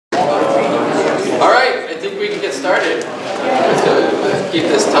started. Let's keep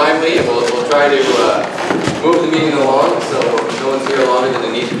this timely, and we'll try to move the meeting along so no one's here longer than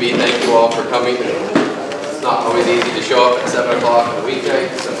they need to be. Thank you all for coming. It's not always easy to show up at 7 o'clock on a weeknight,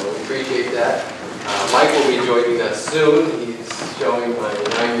 so we appreciate that. Mike will be joining us soon. He's showing my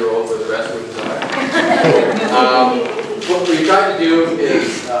 9-year-old where the restrooms are. What we tried to do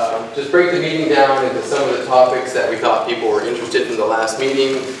is just break the meeting down into some of the topics that we thought people were interested in the last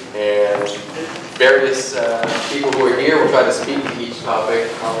meeting, and various people who are here will try to speak to each topic.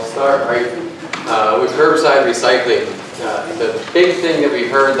 I'll start right with curbside recycling. The big thing that we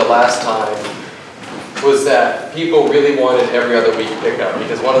heard the last time was that people really wanted every other week pickup,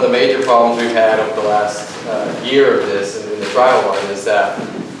 because one of the major problems we've had over the last year of this and in the trial run is that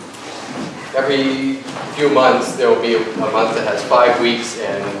every few months there will be a month that has 5 weeks,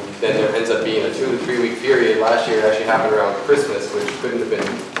 and then there ends up being a 2 to 3 week period. Last year it actually happened around Christmas, which couldn't have been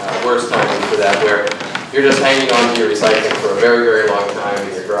worse timing for that, where you're just hanging on to your recycling for a very, very long time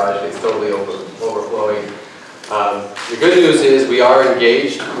and your garage gets totally overflowing. The good news is we are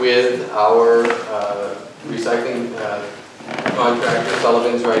engaged with our recycling contractor,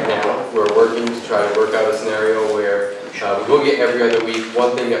 Sullivan's, right now. We're working to try to work out a scenario where we will get every other week.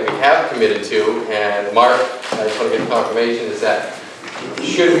 One thing that we have committed to, and Mark, I just want to get confirmation, is that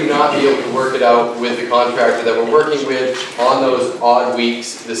should we not be able to work it out with the contractor that we're working with, on those odd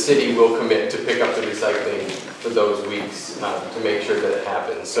weeks, the city will commit to pick up the recycling for those weeks to make sure that it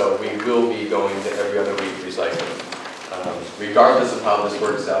happens. So we will be going to every other week recycling. Regardless of how this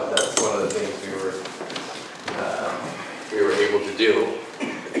works out, that's one of the things we were able to do.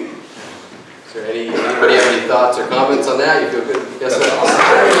 Is there anybody have any thoughts or comments on that? You feel good? Yes, sir.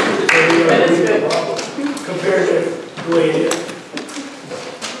 That is good compared to the way it is.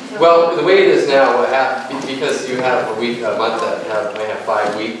 Well, the way it is now, because you have a month that may have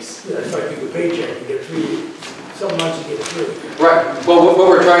 5 weeks. Yeah, it's like you get a paycheck, you get 3. Some months you get 3. Right. Well, what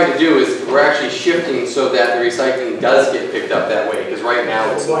we're trying to do is we're actually shifting so that the recycling does get picked up that way. Because right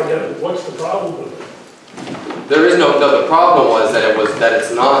now, it's what's the problem with it? There is no. The problem was that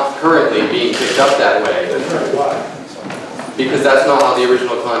it's not currently being picked up that way. Why? Because that's not how the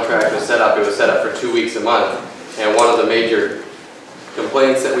original contract was set up. It was set up for 2 weeks a month, and one of the major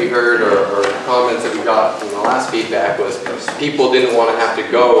complaints that we heard or comments that we got from the last feedback was people didn't want to have to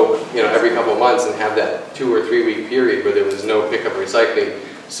go, every couple of months and have that 2 or 3 week period where there was no pickup recycling.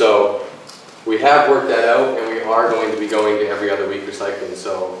 So we have worked that out, and we are going to be going to every other week recycling.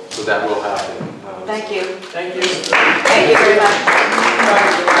 So that will happen. Thank you. Thank you. Thank you very much.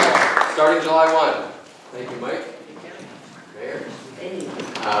 Starting July 1. Thank you, Mike. Mayor.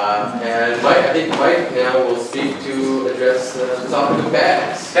 And Mike, I think Mike now will speak to address the topic of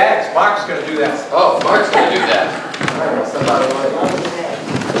bags. Bags. Mark's going to do that. Oh, Mark's going to do that. All right, I'll step out of the way.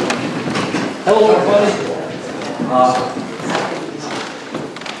 Hello, everybody.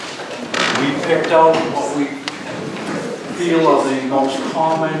 We picked out what we feel are the most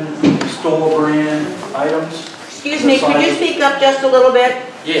common store brand items. Excuse me, could you speak up just a little bit?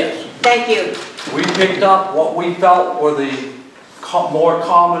 Yes. Thank you. We picked up what we felt were the more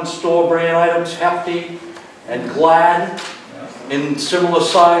common store brand items, Hefty and Glad, in similar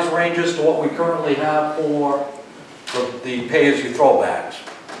size ranges to what we currently have for the pay-as-you-throw bags,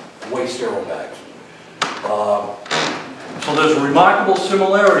 waste zero bags. So there's remarkable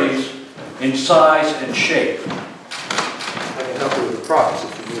similarities in size and shape. I can help you with the props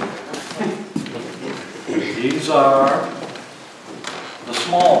if you need. These are the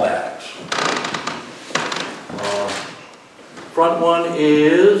small bags. Front one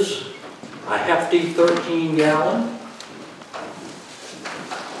is a Hefty 13-gallon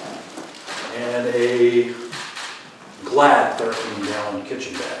and a Glad 13-gallon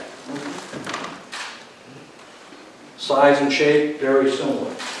kitchen bag. Size and shape, very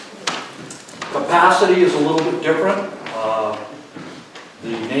similar. Capacity is a little bit different.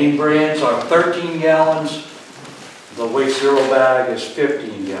 The name brands are 13 gallons. The waste zero bag is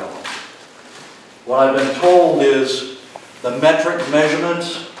 15 gallons. What I've been told is the metric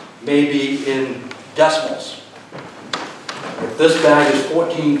measurements may be in decimals. If this bag is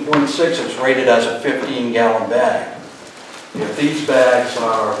 14.6, it's rated as a 15-gallon bag. If these bags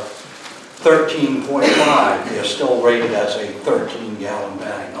are 13.5, they're still rated as a 13-gallon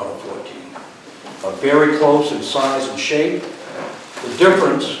bag, not a 14. But very close in size and shape. The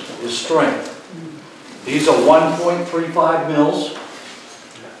difference is strength. These are 1.35 mils,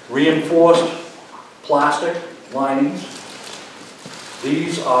 reinforced plastic linings.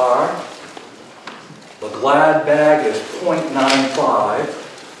 These are, the Glad bag is 0.95,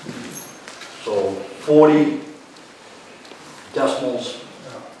 so 40 decimals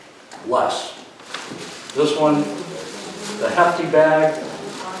less. This one, the hefty bag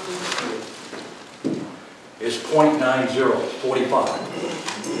is 0.90,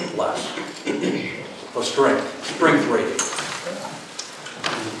 45 less for strength rating.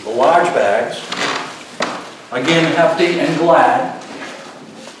 The large bags, again hefty and glad,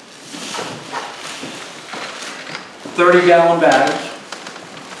 30-gallon bags.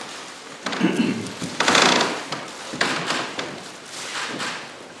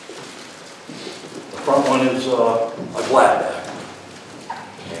 The front one is a glad bag,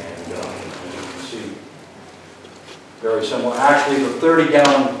 and as you can see, very similar. Actually, the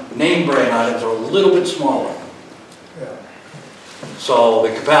 30-gallon name brand items are a little bit smaller. Yeah. So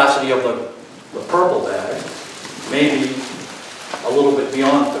The capacity of the purple bag may be a little bit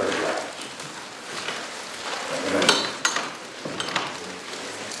beyond 30 gallons.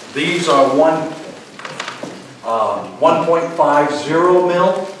 These are 1.50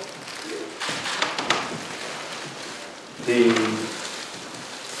 mil. The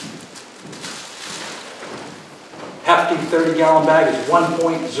hefty 30-gallon bag is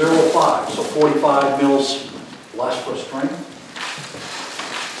 1.05, so 45 mils less for strength.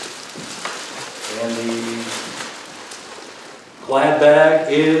 And the glad bag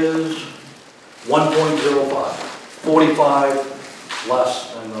is 1.05, 45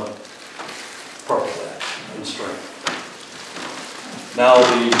 less than the purple bag in strength. Now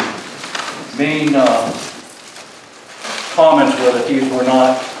the main comments were that these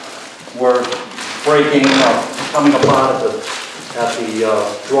were breaking or coming apart at the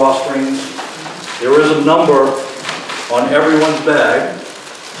drawstrings. There is a number on everyone's bag,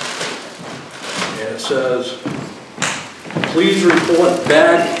 and it says, please report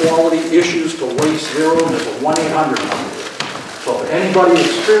bag quality issues to Waste Zero, and there's a 1-800 number. So if anybody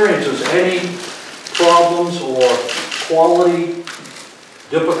experiences any problems or quality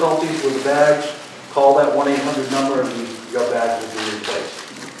difficulties with the bags, call that 1-800 number and your bags will be replaced.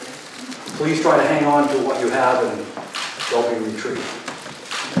 Please try to hang on to what you have and they'll be retrieved.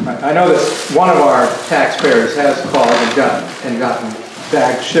 I know that one of our taxpayers has called and gotten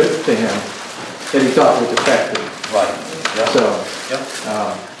bags shipped to him that he thought was defective. Right. Yep. So,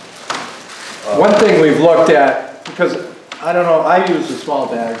 one thing we've looked at, because I don't know, I use the small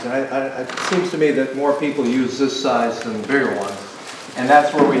bags, and it seems to me that more people use this size than the bigger ones, and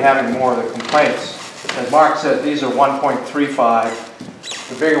that's where we're having more of the complaints. As Mark said, these are 1.35,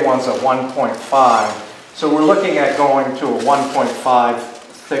 the bigger ones are 1.5, so we're looking at going to a 1.5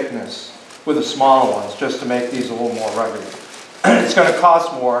 thickness with the smaller ones, just to make these a little more rugged. It's going to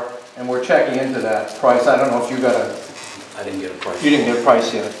cost more, and we're checking into that price. I don't know if you got a... I didn't get a price. You didn't get a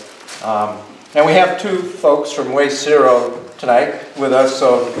price yet. And we have two folks from Waste Zero tonight with us,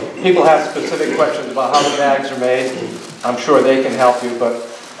 so people have specific questions about how the bags are made. I'm sure they can help you, but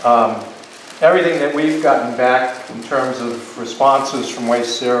everything that we've gotten back in terms of responses from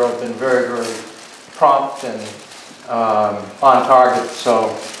Waste Zero have been very, very prompt and on target.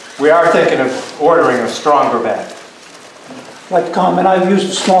 So we are thinking of ordering a stronger bag. I'd like to comment, I've used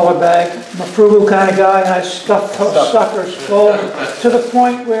a smaller bag. I'm a frugal kind of guy, and I stuff those suckers full to the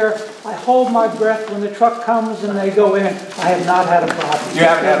point where I hold my breath when the truck comes and they go in. I have not had a problem. You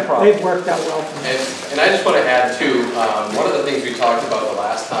haven't had a problem? They've worked out well for me. And I just want to add too, one of the things we talked about the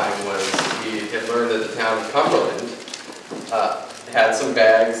last time was we had learned that the town of Cumberland had some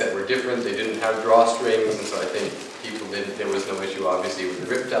bags that were different. They didn't have drawstrings, and so I think people didn't, there was no issue obviously with the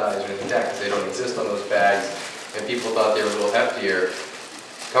rip ties or anything like that, because they don't exist on those bags. And people thought they were a little heftier.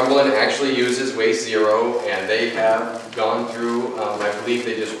 Cumberland actually uses Waste Zero, and they have gone through, I believe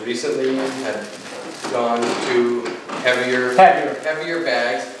they just recently had gone to heavier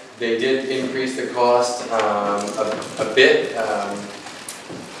bags. They did increase the cost a bit,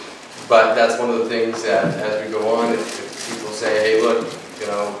 but that's one of the things that as we go on, if people say, hey look, you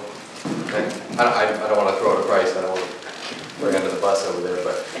know, I don't want to throw out a price, I don't want to bring under the bus over there,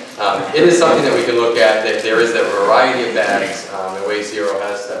 but it is something that we can look at. That there is a variety of bags, and Waste Zero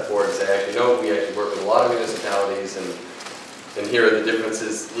has stepped forward and say, actually, no, we actually work with a lot of municipalities, and here are the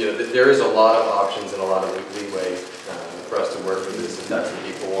differences. You know, there is a lot of options and a lot of leeway for us to work with this if that's what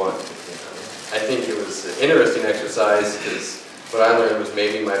people want. I think it was an interesting exercise because what I learned was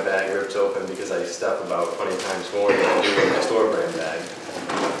maybe my bag rips open because I stuff about 20 times more than I do in my store brand bag.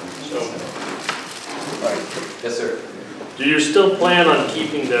 So, right. Yes, sir. Do you still plan on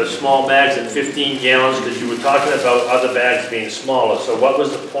keeping the small bags at 15 gallons? Because you were talking about other bags being smaller, so what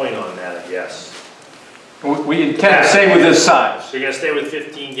was the point on that, I guess? We intend to stay with this size. So you're going to stay with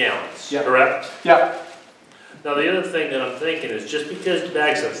 15 gallons, Yep. correct? Yeah. Now the other thing that I'm thinking is just because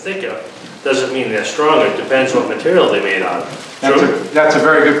bags are thicker doesn't mean they're stronger. It depends what material they're made out of. That's a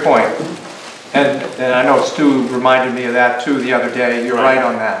very good point. And I know Stu reminded me of that too the other day. You're right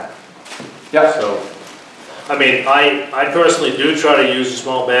on that. Yeah. So, I mean, I personally do try to use a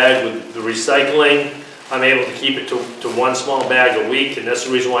small bag with the recycling. I'm able to keep it to one small bag a week, and that's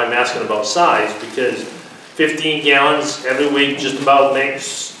the reason why I'm asking about size, because 15 gallons every week just about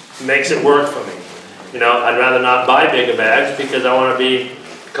makes it work for me. You know, I'd rather not buy bigger bags because I want to be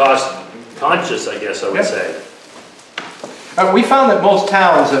cost conscious, I guess I would say. We found that most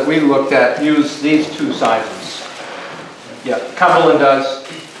towns that we looked at use these two sizes. Yeah, Cumberland does.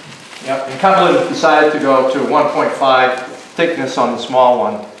 Yep, and Cumberland decided to go to 1.5 thickness on the small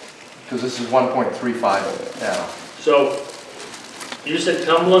one, because this is 1.35 now. So, you said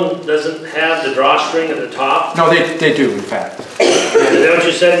Cumberland doesn't have the drawstring at the top? No, they do, in fact. Is that what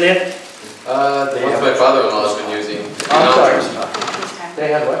you said, Nick? The ones my father-in-law has been using. I'm sorry. Okay.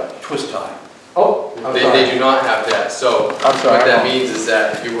 They have what? Twist tie. Oh, I'm They sorry. do not have that, so I'm sorry. what that means is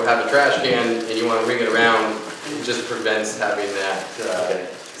that if you have a trash can and you want to bring it around, it just prevents having that.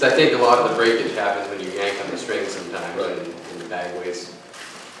 Because I think a lot of the breakage happens when you yank on the string sometimes in the bag ways.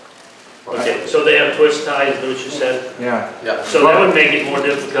 Okay, so they have twist ties, is that what you said? Yeah. Yeah. So that would make it more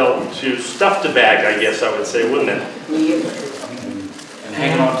difficult to stuff the bag, I guess I would say, wouldn't it? And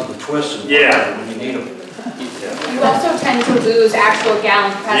hanging on to the twists and Yeah. when you need them. You also tend to lose actual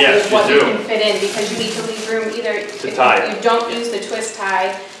gallon capacity Yes, of what you you do. can fit in, because you need to leave room either if tie it. you don't use the twist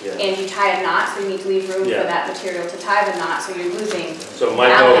tie Yeah. and you tie a knot, so you need to leave room Yeah. for that material to tie the knot, so you're losing. So my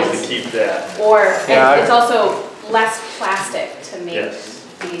goal is balance. to keep that. Or, Yeah, and it's also less plastic to make Yes.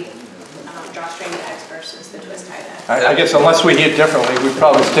 the drawstring bags versus the twist tie bags. I guess unless we hear differently, we'd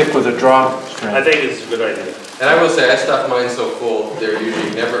probably stick with a drawstring. I think it's a good idea. And I will say, I stuff mine so full, they're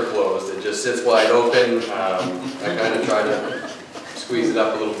usually never closed. It just sits wide open. I kind of try to squeeze it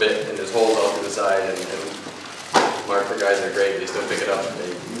up a little bit, and there's holes off to the side. And Mark, the guys are great. They still pick it up.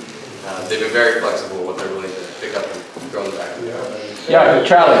 They've been very flexible with what they're willing to pick up and throw them back. Yeah,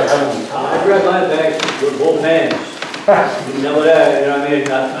 Charlie. I grab my bags with both hands. You know that, you know what I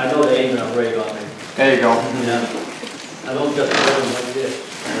mean? I know they ain't gonna break on me. There you go. You know? I don't just grab them like this.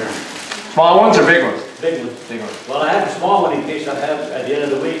 Small ones or big ones? Big ones. Big ones. Well, I have a small one in case I have, at the end of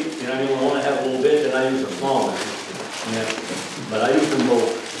the week, you know what I mean? When I only have a little bit, then I use a small one. Yeah. But I use them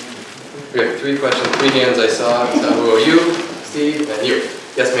both. We have 3 questions, 3 hands I saw. So you, Steve, and you.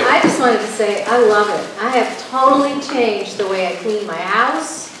 Yes, ma'am. I just wanted to say, I love it. I have totally changed the way I clean my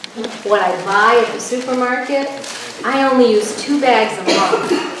house, what I buy at the supermarket. I only use 2 bags a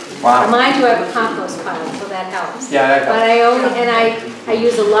month. Wow. Mind you, I have a compost pile, so that helps. Yeah, that But helps. I only, and I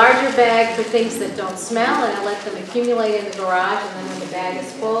use a larger bag for things that don't smell, and I let them accumulate in the garage, and then when the bag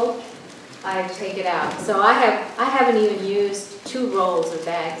is full, I take it out. So I haven't even used 2 rolls of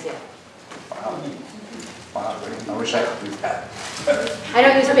bags yet. Wow. Wow, I wish I could do that. I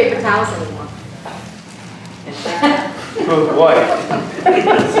don't use paper towels anymore. Good boy.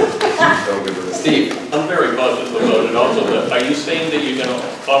 Steve. I'm very positive about it also, but are you saying that you're going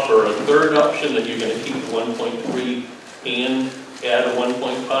to offer a third option, that you're going to keep the 1.3 and add a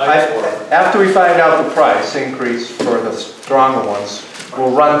 1.5? Or After we find out the price increase for the stronger ones,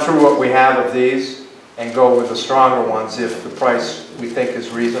 we'll run through what we have of these and go with the stronger ones if the price we think is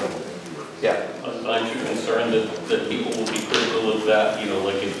reasonable. Yeah. aren't you concerned that people will be critical of that, you know,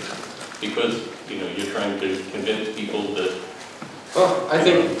 like because, you know, you're trying to convince people that... Well, I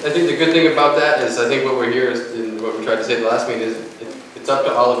think the good thing about that is, I think what we're here is, and what we tried to say the last meeting is, it's up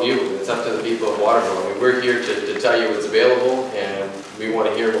to all of you, it's up to the people of Waterville. I mean, we're here to tell you what's available, and we want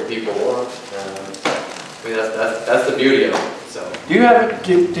to hear what people want. I mean, that's the beauty of it, so. Do you have,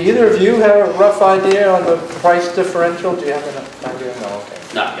 do either of you have a rough idea on the price differential? Do you have an idea? No, okay.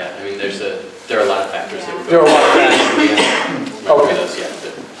 Not yet. I mean, there are a lot of factors that would There go. are a lot of Okay. factors. Yeah.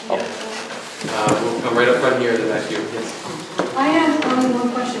 We'll come right up front here in the back here. Yes. I have only one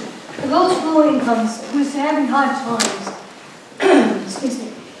question. For those low incomes who's having hard times, excuse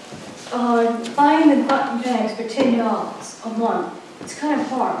me, buying the cotton bags for $10 a month, it's kind of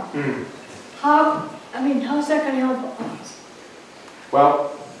hard. How's that going to help us?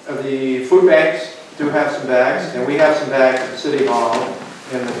 Well, the food banks do have some bags, and we have some bags at City Hall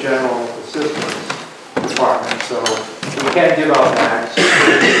in the general assistance department, so we can give out bags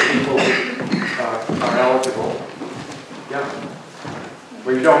if people are eligible. Yeah.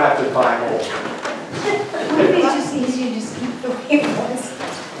 Where you don't have to buy more. Wouldn't it be just easier to just keep the way it was?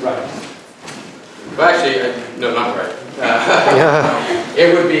 Right. Well, actually, no, not right.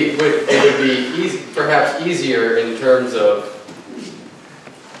 It would be perhaps easier in terms of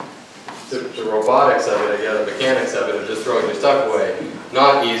the robotics of it, the mechanics of it, of just throwing your stuff away.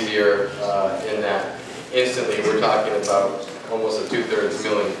 Not easier in that instantly we're talking about almost a 2/3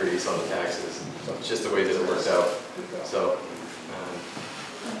 mill increase on the taxes. So it's just the way that it works out. So,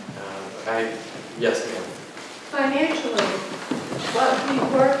 yes, ma'am. Financially, what we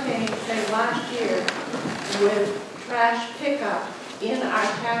were paying, say, last year with trash pickup in our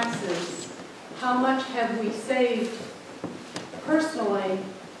taxes, how much have we saved personally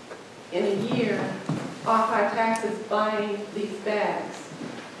in a year off our taxes buying these bags?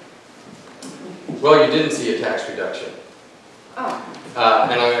 Well, you didn't see a tax reduction. Oh.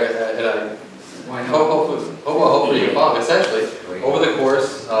 Hopefully you follow. Essentially, over the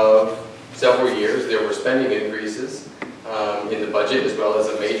course of several years, there were spending increases in the budget, as well as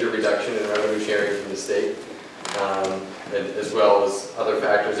a major reduction in revenue sharing from the state, as well as other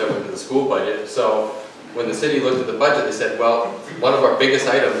factors that went to the school budget. So when the city looked at the budget, they said, well, one of our biggest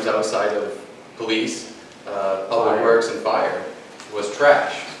items outside of police, public works, and fire was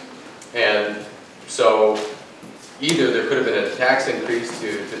trash. And so either there could have been a tax increase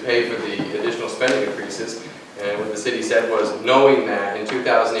to pay for the additional spending increases, and what the city said was, knowing that in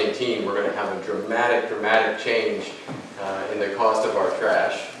 2018 we're going to have a dramatic change in the cost of our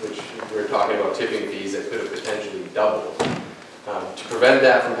trash, which we're talking about tipping fees that could have potentially doubled. To prevent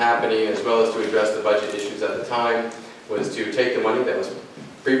that from happening, as well as to address the budget issues at the time, was to take the money that was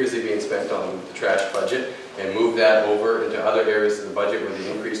previously being spent on the trash budget and move that over into other areas of the budget where the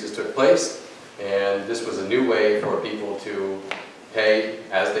increases took place. And this was a new way for people to pay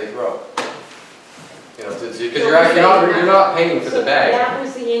as they throw. You know, because you're not paying for the bag. That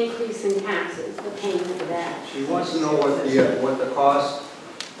was the increase in taxes, the payment for that. She wants to know what the cost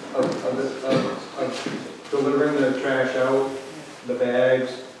of delivering the trash out, the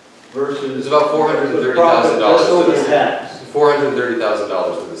bags, versus... It's about $430,000 to the city.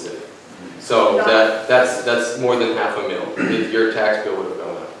 $430,000 to the city. So that's more than $500,000. Your tax bill would have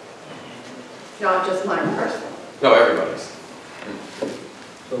gone up. Not just mine personally. No, everybody's.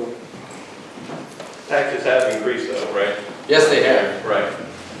 So Taxes have increased though, right? Yes, they have. Right.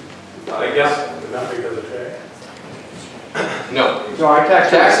 I guess. Not because of tax. No. So our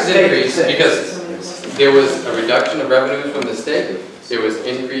taxes increased because there was a reduction of revenues from the state. There was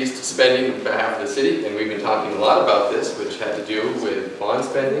increased spending on behalf of the city, and we've been talking a lot about this, which had to do with bond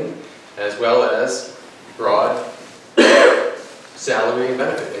spending, as well as broad salary and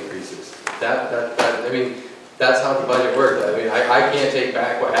benefit increases. I mean, that's how the budget worked. I mean, I can't take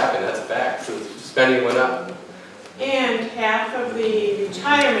back what happened. That's a fact. So spending went up. And half of the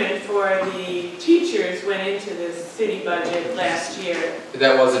retirement for the teachers went into the city budget last year.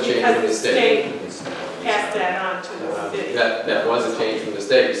 That was a change from the state. Passed that on to the city. That was a change from the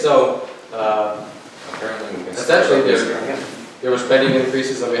state. So essentially, there were spending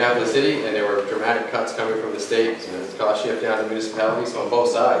increases on behalf of the city, and there were dramatic cuts coming from the state. And the cost shift down to municipalities on both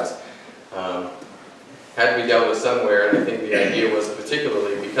sides. Had to be dealt with somewhere, and I think the idea was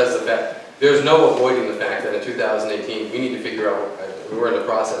particularly because of that. There's no avoiding the fact that in 2018 we need to figure out, we're in the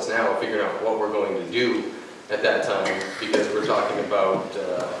process now of figuring out what we're going to do at that time, because we're talking about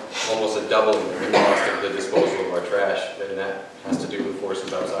almost a doubling of the cost of the disposal of our trash, and that has to do with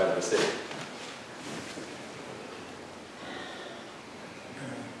forces outside of the city.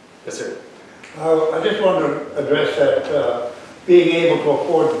 Yes, sir. I just want to address that being able to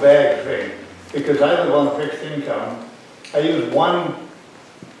afford the bag thing, because I live on a fixed income. I use one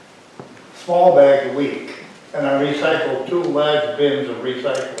small bag a week, and I recycle 2 large bins of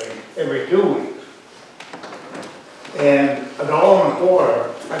recycling every 2 weeks. And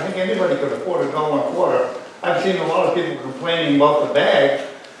 $1.25, I think anybody could afford $1.25. I've seen a lot of people complaining about the bags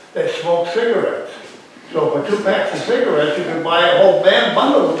that smoke cigarettes. So for 2 packs of cigarettes, you can buy a whole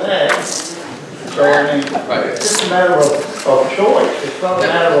bundle of bags. So I mean, it's just a matter of choice. It's not a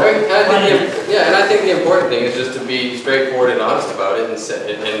matter of and I think the important thing is just to be straightforward and honest about it and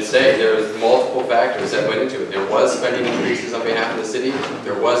say there was multiple factors that went into it. There was spending increases on behalf of the city.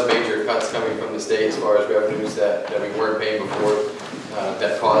 There was major cuts coming from the state as far as revenues that we weren't paying before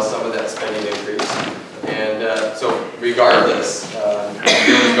that caused some of that spending increase. And so regardless,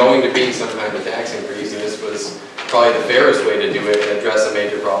 there was going to be some kind of tax increase, and this was probably the fairest way to do it and address a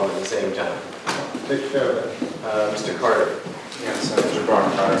major problem at the same time. Mr. Carter. Yes, Mr.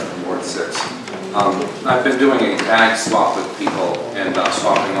 Brian Carter from Ward 6. I've been doing a bag swap with people and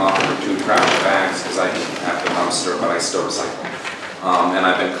swapping off for 2 trash bags because I have the dumpster, but I still recycle. And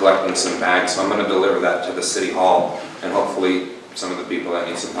I've been collecting some bags, so I'm going to deliver that to the City Hall, and hopefully some of the people that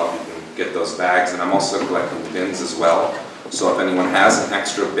need some help, you can get those bags. And I'm also collecting bins as well, so if anyone has an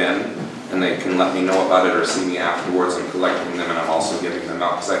extra bin, and they can let me know about it or see me afterwards and collecting them, and I'm also giving them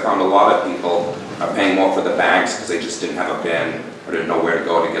out. Because I found a lot of people are paying more for the bags because they just didn't have a bin or didn't know where to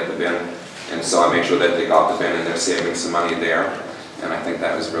go to get the bin. And so I make sure that they got the bin and they're saving some money there. And I think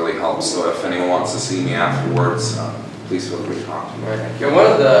that has really helped. So if anyone wants to see me afterwards, please feel free to talk to me. And one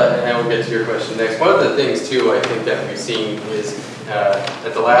of the, and we'll get to your question next, one of the things too I think that we've seen is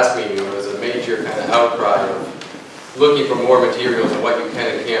at the last meeting there was a major kind of outcry of looking for more materials and what you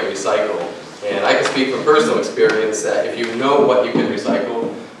can and can't recycle. And I can speak from personal experience that if you know what you can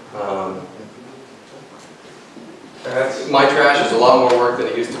recycle, my trash is a lot more work than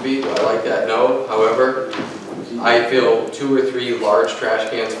it used to be. Do I like that? No. However, I fill 2 or 3 large trash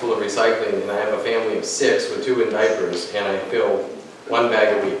cans full of recycling, and I have a family of 6 with 2 in diapers, and I fill 1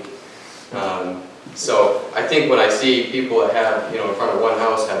 bag a week. So I think when I see people that have, in front of one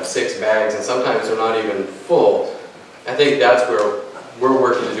house have 6 bags, and sometimes they're not even full, I think that's where we're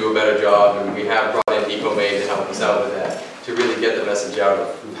working to do a better job, and we have brought in EcoMaid to help us out with that, to really get the message out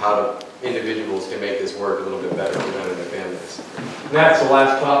of how individuals can make this work a little bit better for them and their families. And that's the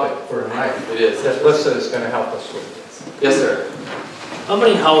last topic for tonight. It is. That Lissa is going to help us with this. Yes, sir. How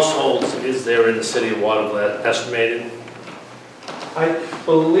many households is there in the city of Waterville estimated? I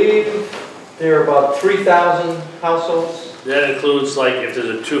believe there are about 3,000 households. That includes, like, if there's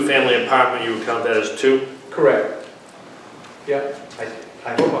a 2-family apartment, you would count that as 2? Correct. Yep.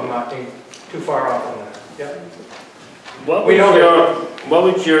 I hope I'm not being too far off on that. Yep. What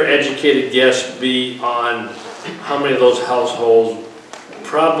would your educated guess be on how many of those households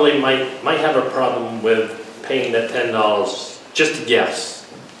probably might have a problem with paying that $10, just to guess?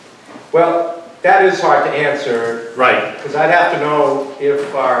 Well, that is hard to answer. Right. Because I'd have to know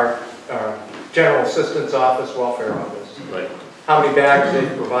if our general assistance office, welfare office, right, how many bags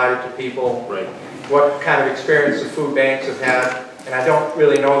they've provided to people, right, what kind of experience the food banks have had, and I don't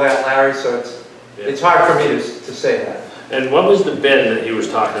really know that, Larry, so it's hard for me to say that. And what was the bin that he was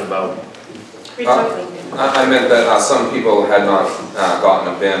talking about? I meant that some people had not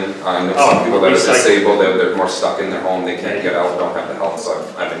gotten a bin. I know some people that are disabled, they're more stuck in their home, they can't get out, don't have the help,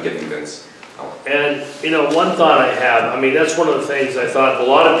 so I've been getting bins. And, one thought I have, that's one of the things I thought, a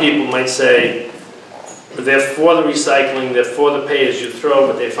lot of people might say, they're for the recycling, they're for the pay-as-you-throw,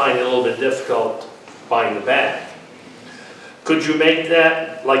 but they find it a little bit difficult buying the bag. Could you make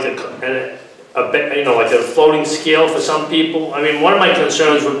that like like a floating scale for some people? One of my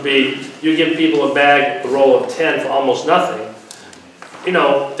concerns would be, you give people a roll of 10 for almost nothing.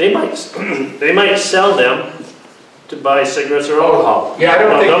 They might sell them to buy cigarettes or alcohol. Yeah, I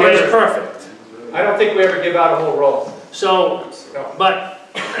don't think nobody's perfect. I don't think we ever give out a whole roll. So, but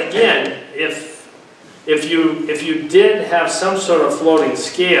again, if you did have some sort of floating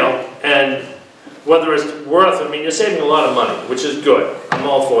scale, and whether it's worth, you're saving a lot of money, which is good. I'm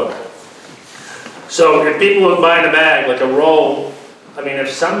all for that. So if people would buy in a bag, like a roll, if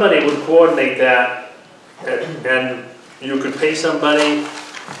somebody would coordinate that, and you could pay somebody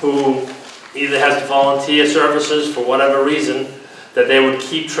who either has volunteer services for whatever reason, that they would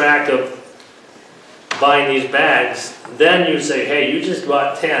keep track of buying these bags, then you say, hey, you just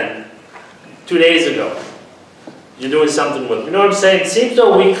bought 10 2 days ago. You're doing something with them. You know what I'm saying? It seems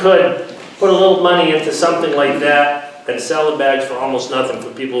though we could put a little money into something like that and sell the bags for almost nothing for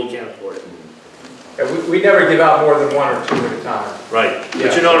people who can't afford it. Yeah, we never give out more than 1 or 2 at a time. Right. Yeah.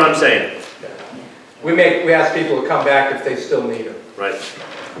 But you know what I'm saying? Yeah. We ask people to come back if they still need them. Right.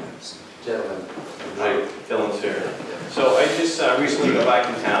 Gentlemen. Hi, Dylan's here. So I just recently got back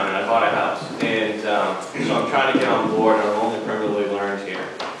in town and I bought a house, and so I'm trying to get on board, and I'm only primitively learned here.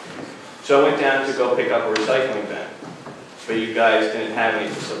 So I went down to go pick up a recycling bin, but you guys didn't have any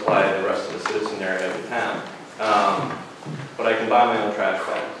to supply the rest of the citizen area of the town. But I can buy my own trash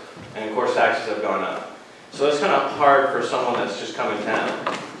bags, and of course taxes have gone up. So it's kind of hard for someone that's just come in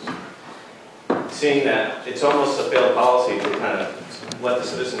town, seeing that it's almost a failed policy to kind of let the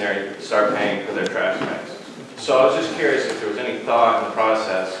citizen area start paying for their trash bags. So I was just curious if there was any thought in the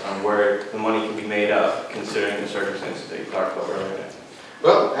process on where the money can be made up, considering the circumstances that you talked about earlier.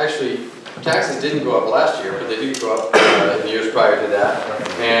 Well, actually, taxes didn't go up last year, but they did go up in the years prior to that.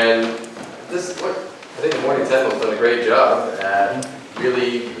 And I think the Morning Sentinel's done a great job at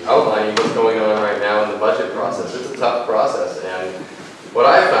really outlining what's going on right now in the budget process. It's a tough process, and what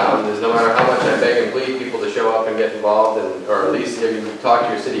I found is no matter how much I beg and plead people to show up and get involved, or at least if you talk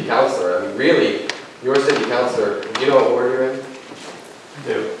to your city councilor, really, your city councilor, do you know what ward you're in?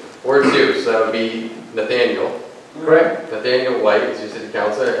 2. Ward 2, so that would be Nathaniel. Correct. Nathaniel White is your city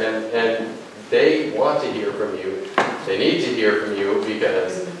councilor, and they want to hear from you. They need to hear from you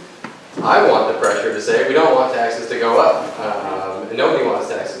because I want the pressure to say we don't want taxes to go up. And nobody wants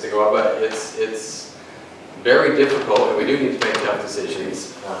taxes to go up, but it's very difficult, and we do need to make tough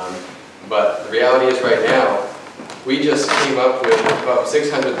decisions. But the reality is right now, We just came up with about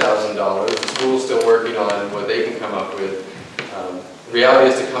 $600,000. The school's still working on what they can come up with.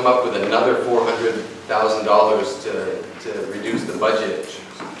 Reality is to come up with another $400,000 to reduce the budget.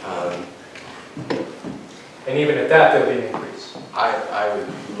 And even at that, there'll be an increase. I would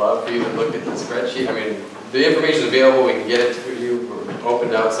love for you to look at the spreadsheet. I mean, the information is available. We can get it to you. We're open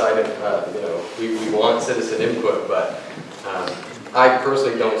to outside. We want citizen input, but I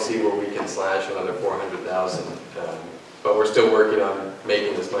personally don't see where we can slash another $400,000. But we're still working on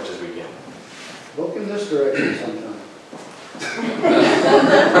making as much as we can. Look in this direction sometime.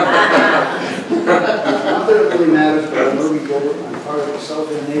 Not that it really matters, but I know we go, I'm part of the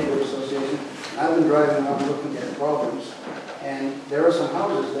South End Neighborhood Association. I've been driving around looking at problems, and there are some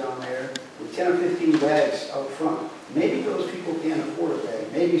houses down there with 10 or 15 bags out front. Maybe those people can't afford a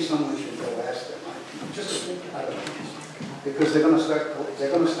bag. Maybe someone should go ask them. Just I don't know. Because they're going to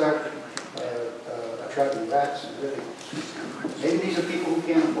start attracting rats and everything. Maybe these are people who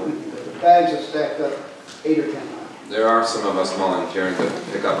can't afford it because the bags are stacked up 8 or 10 high. There are some of us volunteering to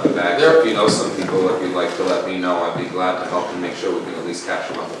pick up the bags. If you know some people, if you'd like to let me know, I'd be glad to help and make sure we can at least catch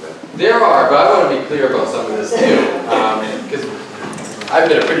them up a bit. There are, but I want to be clear about some of this too, because I've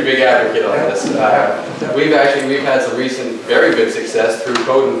been a pretty big advocate on this. We've had some recent very good success through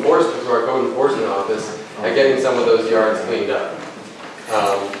code enforcement, through our code enforcement office, at getting some of those yards cleaned up.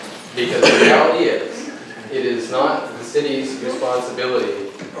 Because the reality is, it is not the city's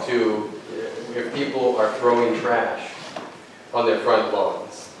responsibility to, if people are throwing trash on their front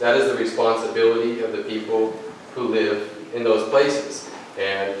lawns. That is the responsibility of the people who live in those places.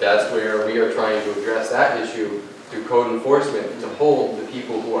 And that's where we are trying to address that issue through code enforcement, to hold the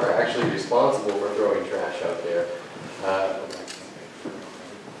people who are actually responsible for throwing trash out there.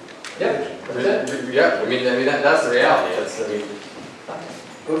 Yeah, I mean that's the reality.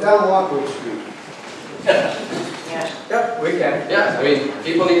 Go down Lockwood Street. Yep, we can. Yeah, I mean,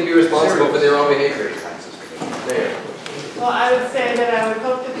 people need to be responsible for their own behavior. There. Well, I would say that I would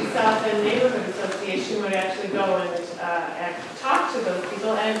hope that the South End Neighborhood Association would actually go and talk to those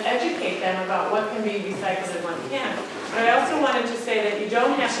people and educate them about what can be recycled and what can't. But I also wanted to say that you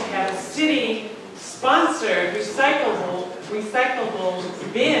don't have to have a city-sponsored recyclable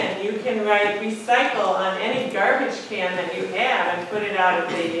bin. You can write recycle on any garbage can that you have and put it out at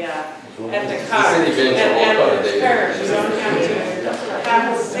the car. The city bins are all covered. You don't have to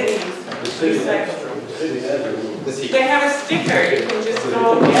have a city recycle. They have a sticker, you can just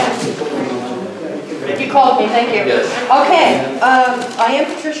go get. You called me, thank you. Yes. Okay, I am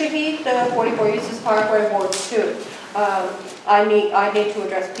Patricia Heath, 44 Uses Parkway, Ward 2. I need to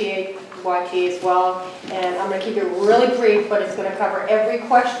address PAYT as well, and I'm going to keep it really brief, but it's going to cover every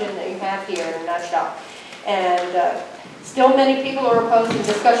question that you have here in a nutshell. And still many people are opposed to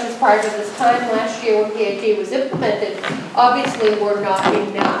discussions prior to this time. Last year when PAT was implemented, obviously were not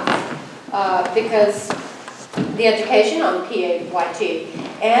enough because the education on PAYT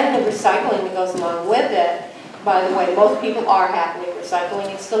and the recycling that goes along with it, by the way, most people are happily recycling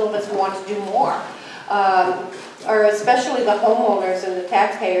and still of us want to do more, or especially the homeowners and the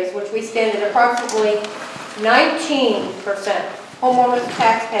taxpayers, which we stand at approximately 19% homeowners and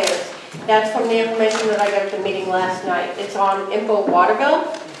taxpayers. That's from the information that I got at the meeting last night. It's on Info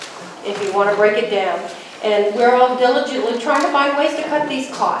Waterville, if you want to break it down. And we're all diligently trying to find ways to cut these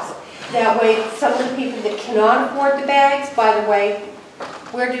costs. That way, some of the people that cannot afford the bags, by the way,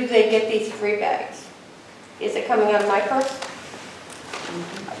 where do they get these free bags? Is it coming out of my purse?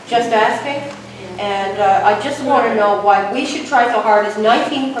 Just asking. And I just want to know why we should try so hard as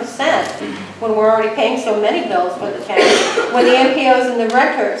 19% when we're already paying so many bills for the town, when the MPOs and the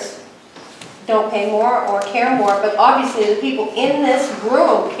renters don't pay more or care more, but obviously the people in this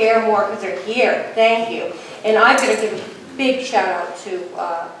room care more because they're here. Thank you. And I'm going to give a big shout out to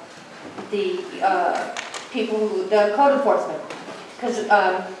the people who, the code enforcement, because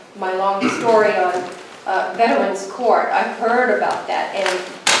my long story on Veterans Court, I've heard about that, and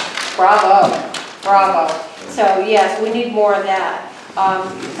bravo, bravo. So yes, we need more of that.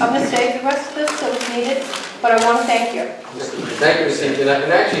 I'm going to save the rest of this till it's needed, but I want to thank you. Thank you, Steve. And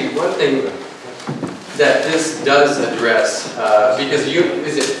actually, one thing that this does address, because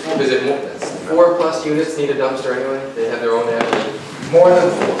is it 4+ units need a dumpster anyway? They have their own avenue? More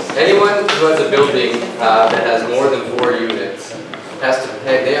than 4. Anyone who has a building that has more than 4 units has to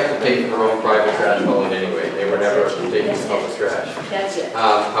pay. They have to pay for their own private trash hauling anyway. They were never taking public trash. That's it.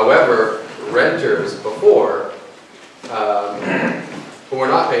 However, renters before who were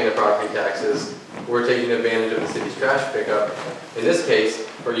not paying the property taxes were taking advantage of the city's trash pickup. In this case,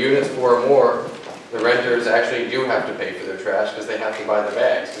 for units 4 or more, the renters actually do have to pay for their trash because they have to buy the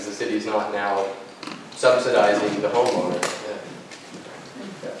bags because the city's not now subsidizing the homeowner.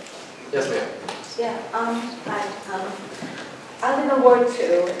 Yeah. Yes, ma'am. Yeah, hi. I live in Ward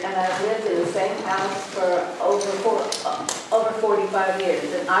 2, and I've lived in the same house for over 45 years.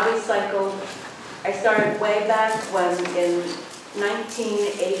 And I recycle. I started way back when in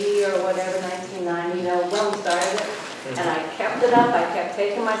 1980 or whatever, 1990, you know, when we started it. And I kept it up. I kept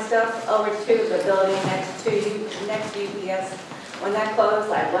taking my stuff over to the building next to UPS. When that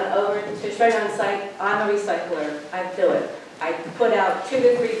closed, I went over to straight on site. I'm a recycler. I do it. I put out 2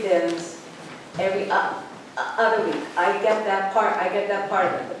 to 3 bins every other week. I get that part. I get that part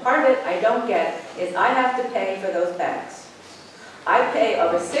of it. The part of it I don't get is I have to pay for those bags. I pay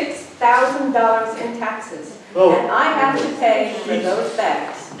over $6,000 in taxes, and I have to pay for those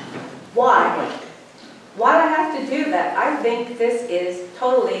bags. Why? Why do I have to do that? I think this is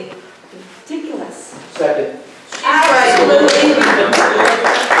totally ridiculous. Second. Absolutely.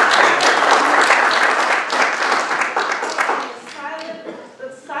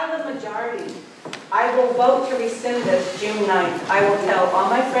 The silent majority. I will vote to rescind this June 9th. I will tell all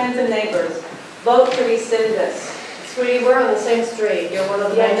my friends and neighbors, vote to rescind this. Sweetie, we're on the same street. You're one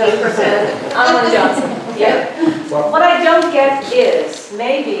of the Yeah, 19%. I'm on Johnson. Yeah. What I don't get is,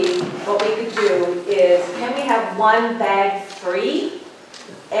 maybe what we could do is, can we have 1 bag free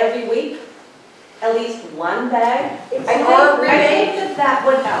every week? At least 1 bag? I think that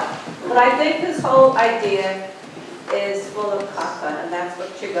would help. But I think this whole idea is full of caca, and that's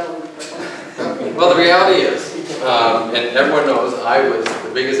what you're going for. Well, the reality is, and everyone knows, I was the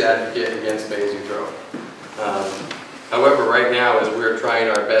biggest advocate against pay-as-you-throw. However, right now, as we're trying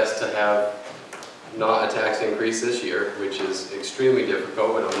our best to have not a tax increase this year, which is extremely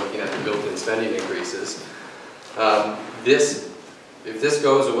difficult when I'm looking at the built-in spending increases, if this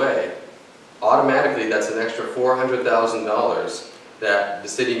goes away, automatically that's an extra $400,000 that the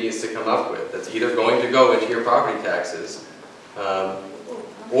city needs to come up with. That's either going to go into your property taxes,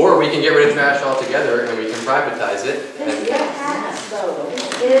 or we can get rid of trash altogether and we can privatize it. This is a tax, though.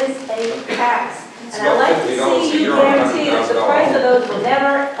 It is a tax. And I'd like to see you guarantee that the price of those will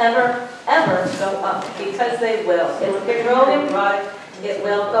never, ever, ever go up, because they will. It's a petroleum product, it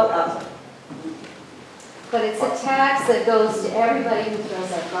will go up. But it's a tax that goes to everybody who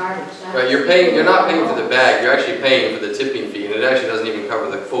throws out garbage. Right, you're not paying for the bag, you're actually paying for the tipping fee, and it actually doesn't even cover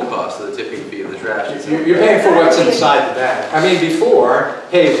the full cost of the tipping fee of the trash. You're paying for what's inside the bag. I mean, before,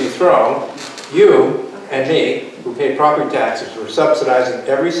 pay-as-you-throw, you and me, who pay property taxes, were subsidizing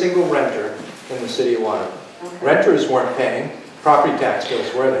every single renter in the city of Waterville. Renters weren't paying property tax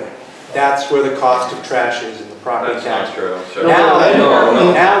bills, were they? That's where the cost of trash is in the property tax. That's not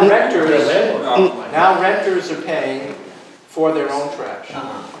true. Now renters are paying for their own trash.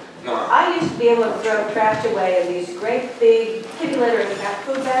 I used to be able to throw trash away in these great big kitty litter and cat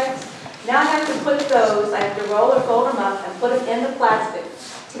food bags. Now I have to put those, I have to roll or fold them up and put them in the plastic.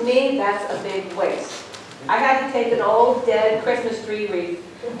 To me, that's a big waste. I had to take an old dead Christmas tree wreath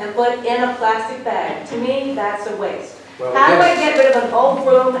and put in a plastic bag. To me, that's a waste. Well, how do I get rid of an old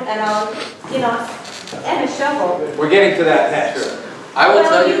broom and and a shovel? We're getting to that next. I will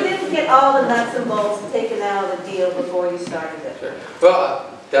tell you. You didn't get all the nuts and bolts taken out of the deal before you started it. Well,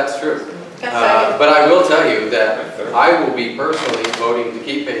 that's true. But I will tell you that I will be personally voting to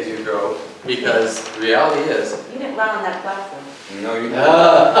keep pay-as-you-throw, because the reality is. You didn't run on that platform. No, you didn't.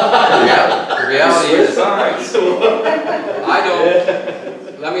 The reality is.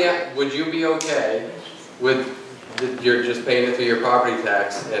 Would you be okay with you're just paying it through your property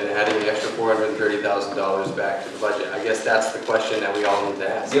tax and adding an extra $430,000 back to the budget? I guess that's the question that we all need to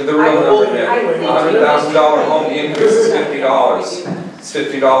ask. Give the real number, $100,000 home, the increase is $50. It's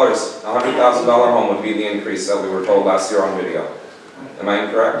 $50. A $100,000 home would be the increase that we were told last year on video. Am I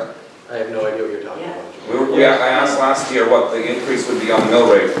incorrect? I have no idea what you're talking about. I asked last year what the increase would be on the mill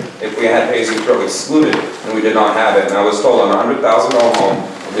rate if we had pay-as-you-throw excluded, and we did not have it. And I was told on a $100,000 home,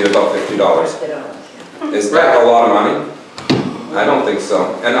 it would be about $50. Is that a lot of money? I don't think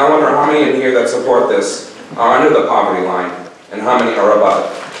so. And I wonder how many in here that support this are under the poverty line, and how many are above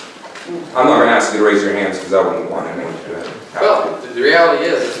it. I'm not going to ask you to raise your hands because I wouldn't want anyone to do it. Well, the reality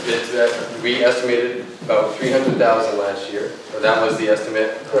is that we estimated about $300,000 last year, or that was the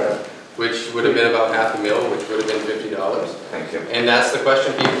estimate. Correct. Which would have been about $500,000, which would have been $50. Thank you. And that's the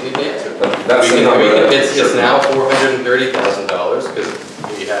question people need to answer. It's now $430,000 because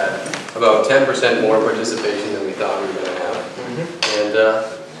we had about 10% more participation than we thought we were going to have.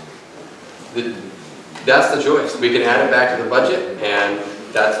 And that's the choice. We can add it back to the budget, and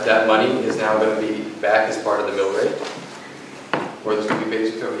that money is now going to be back as part of the mill rate. Or there's going to be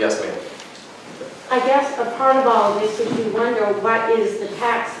pay-as-you-throw. Yes, ma'am. I guess a part of all this is you wonder what is the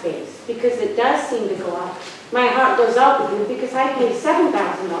tax base, because it does seem to go up. My heart goes out with you because I pay $7,000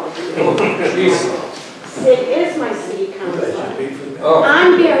 a year. It is my city council.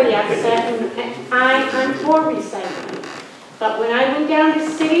 I'm very upset, and I'm for recycling. But when I went down to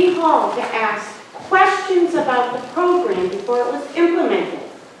City Hall to ask questions about the program before it was implemented,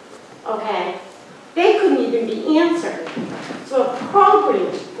 okay, they couldn't even be answered. So a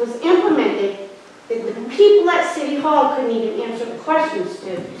program was implemented that the people at City Hall couldn't even answer the questions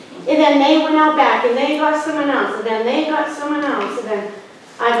to. And then they went out back, and they got someone else, and then they got someone else, and then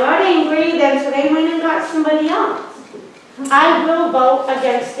I got angry, then so they went and got somebody else. I will vote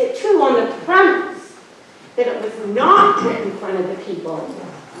against it too on the premise that it was not put in front of the people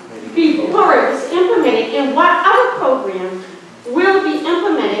before it was implemented, and what other program will be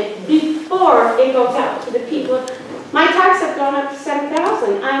implemented before it goes out to the people. My taxes have gone up to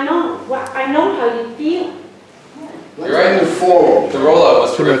 $7,000. I know how you feel. You're right. The rollout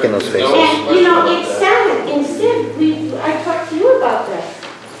was terrific. And you know, it's sad. And Sid, I talked to you about this.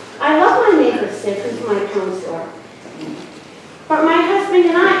 I love my neighbor Sid, who's my counselor. But my husband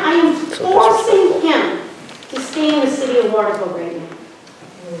and I am forcing him to stay in the city of Waterville right now.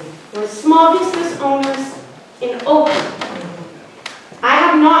 We're small business owners in Oakland. I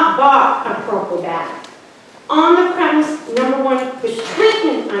have not bought a purple bag. On the premise, number one, the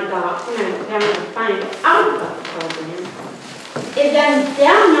treatment I got when I went down to find out about the program, and then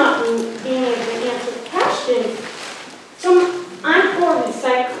them not being able to answer the question. So I'm for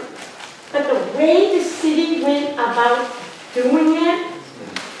recycling. But the way the city went about doing it,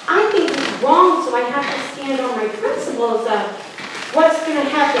 I think it's wrong, so I have to stand on my principles of what's going to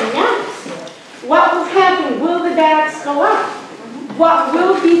happen next. What will happen? Will the bags go up? What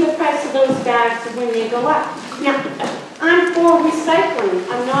will be the price of those bags when they go up? Now, I'm for recycling.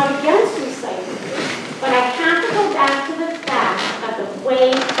 I'm not against recycling. But I have to go back to the fact of the way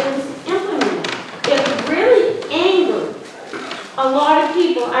it was implemented. It really angered a lot of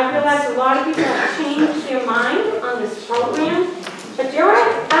people. I realize a lot of people have changed their mind on this program. But there are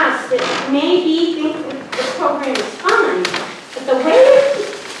us that maybe think that the program is fine. But the way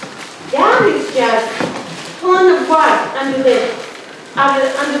that is just pulling the rug under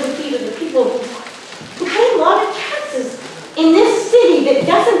the feet of the people who pay a lot of taxes in this city that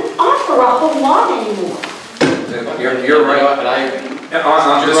doesn't offer a whole lot anymore. You're right.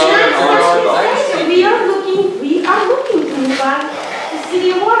 We are looking to move out of the city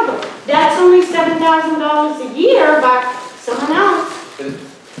of Waterville. That's only $7,000 a year, but someone else.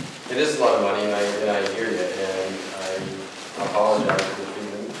 It is a lot of money, and I hear you, and I apologize for the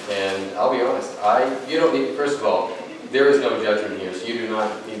feeling. And I'll be honest, you don't need, first of all, there is no judgment here, so you do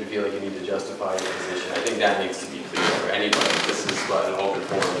not need to feel like you need to justify your position. I think that needs to be clear for anybody. This is what an open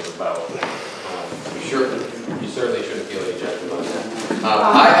forum is about. You certainly shouldn't feel any judgment on that.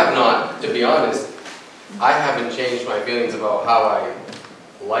 I have not, to be honest, I haven't changed my feelings about how I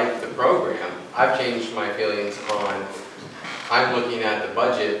like the program. I've changed my feelings on, I'm looking at the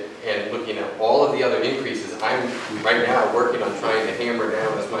budget and looking at all of the other increases. I'm right now working on trying to hammer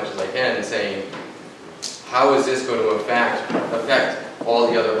down as much as I can and saying, how is this going to affect all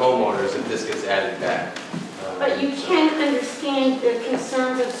the other homeowners if this gets added back? But you can understand the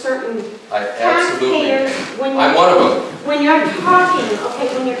concerns of certain absolutely. taxpayers when I'm one of them. When you're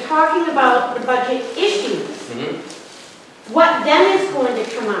talking about the budget issues, what then is going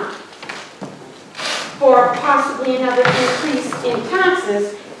to come up for possibly another increase in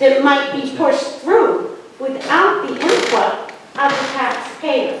taxes that might be pushed through without the input of the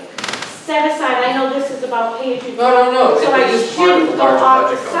taxpayer. Set aside, I know this is about pay-as-you-go. No. So I shouldn't go off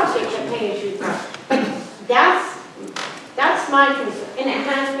the subject of pay-as-you-go. But that's my concern, and it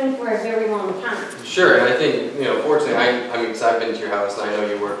has been for a very long time. Sure, and I think, fortunately, I mean, because I've been to your house, and I know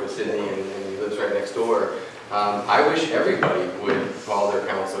you work with Sydney, and he lives right next door. I wish everybody would call their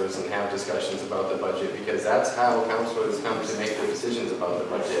counselors and have discussions about the budget, because that's how counselors come to make their decisions about the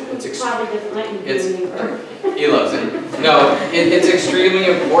budget. Probably doesn't let you do anything. He loves it. No, it's extremely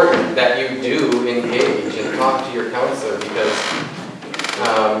important that you do engage and talk to your counselor, because,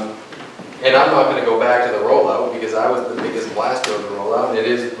 and I'm not going to go back to the rollout, because I was the biggest blaster of the rollout, and it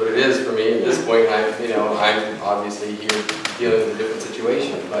is what it is for me at this point. I'm obviously here dealing with a different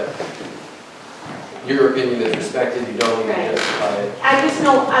situation, but your opinion is respected. You don't need to justify it. I just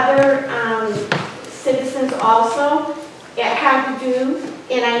know other citizens also have to do,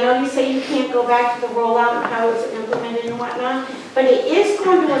 and I know you say you can't go back to the rollout and how it's implemented and whatnot, but it is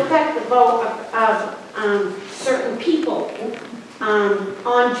going to affect the vote of certain people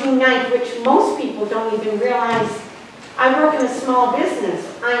on June 9th, which most people don't even realize I work in a small business.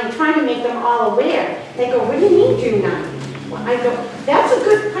 I am trying to make them all aware. They go, what do you mean June 9th? Well, I go, that's a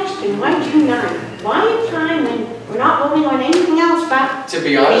good question. Why June 9th? Why a time when we're not voting on anything else but To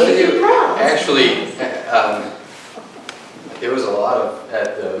be honest with you, crowds? actually, there was a lot of,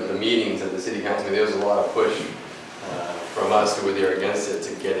 at the meetings at the city council, there was a lot of push from us who were there against it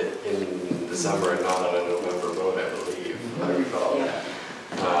to get it in the summer and not on a November vote, I believe, if I recall that.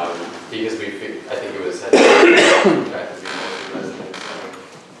 Because I think it was, had to be residents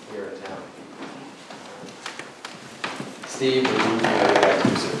here in town. Steve, what do you have to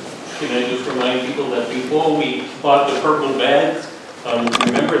do, sir? Can I just remind people that before we bought the purple bags,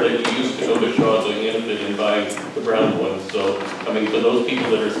 remember that you used to go to Shaw's or Hannaford and buy the brown ones. So, I mean, for those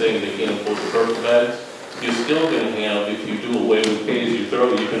people that are saying they can't afford the purple bags, you're still going to have, if you do away with pay as you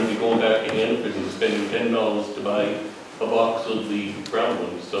throw, you're going to be going back to Hannaford and spending $10 to buy a box of the brown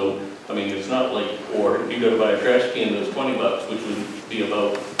ones. So, I mean, it's not like, or if you go to buy a trash can that's $20, which would be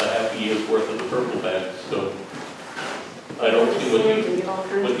about a half a year's worth of the purple bags. So, I don't see what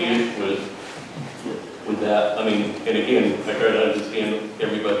the issue is with that. I mean, and again, I try to understand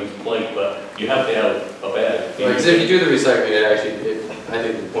everybody's plight, but you have to have a bag. Because if you do the recycling, I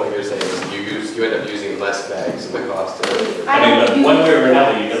think the point you're saying is you end up using less bags and the cost of I mean, one way or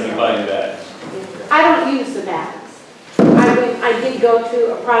another, you're going to be buying bags. I don't use the bags. I did go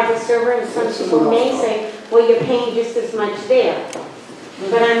to a private server, and some people may say, well, you're paying just as much there.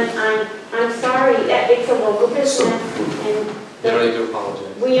 But I'm sorry, it's a local business, and you don't need to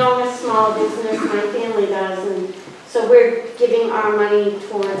apologize. we own a small business, my family does, and so we're giving our money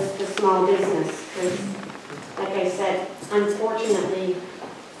towards the small business, because, like I said, unfortunately,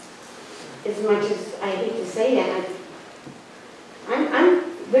 as much as I hate to say that, I'm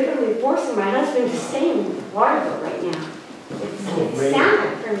literally forcing my husband to stay in Waterville right now. It's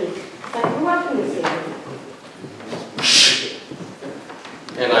sad for me. I grew up in this area.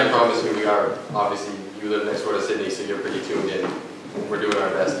 And I promise you, we are, obviously, you live next door to Sydney, so you're pretty tuned in. We're doing our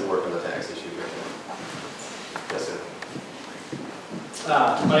best to work on the tax issue right now. Yes, sir.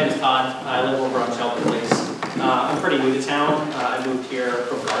 My name is Todd. I live over on Shelter Place. I'm pretty new to town. I moved here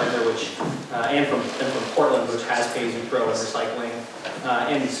from Gardner, and from Portland, which has pay-as-you-throw and recycling.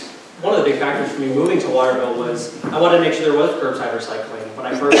 And one of the big factors for me moving to Waterville was I wanted to make sure there was curbside recycling. When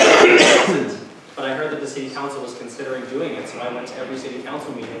I heard that the city council was considering doing it, so I went to every city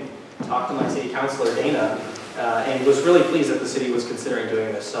council meeting, talked to my city councilor Dana, and was really pleased that the city was considering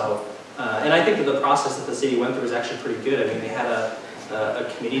doing this. So, and I think that the process that the city went through was actually pretty good. I mean, they had a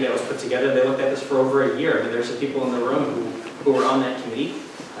committee that was put together. They looked at this for over a year. I mean, there's some people in the room who were on that committee.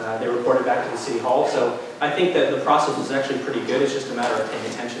 They reported back to the city hall. So I think that the process was actually pretty good. It's just a matter of paying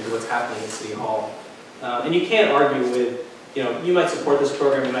attention to what's happening in city hall. And you can't argue with, you might support this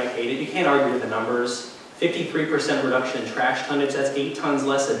program, you might hate it. You can't argue with the numbers. 53% reduction in trash tonnage, that's 8 tons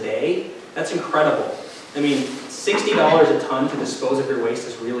less a day. That's incredible. I mean, $60 a ton to dispose of your waste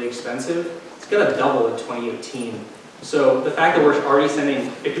is really expensive. It's gonna double in 2018. So the fact that we're already sending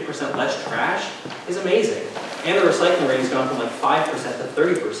 50% less trash is amazing. And the recycling rate has gone from like 5% to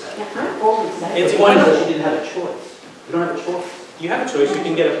 30%. It's The point is that incredible. you didn't have a choice. You don't have a choice. You have a choice. You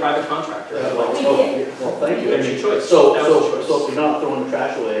can get a private contractor. Well, thank you. That's your choice. So That was your choice. if you're not throwing the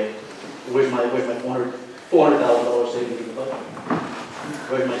trash away, where's my $400,000 savings in the budget?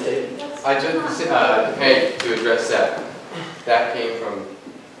 Where's my savings? I just, hey, to address that, that came from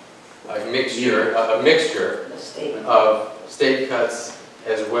a mixture of state cuts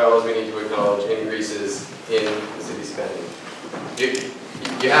as well as we need to acknowledge increases in the city spending.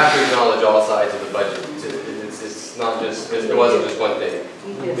 You have to acknowledge all sides of the budget. It's not just, it wasn't just one thing.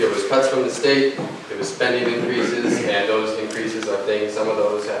 There was cuts from the state, there was spending increases, and those increases are things, some of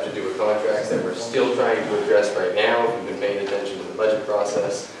those have to do with contracts that we're still trying to address right now. We've been paying attention to the budget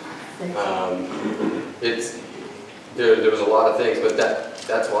process. There was a lot of things, but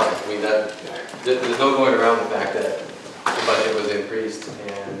that's why. I mean, there's no going around the fact that the budget was increased,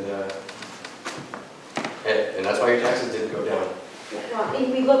 and that's why your taxes didn't go down. Well, if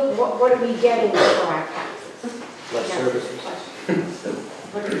we look, what are we getting for our taxes? Less services.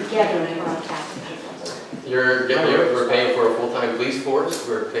 What are we getting for our taxes? We're paying for a full-time police force,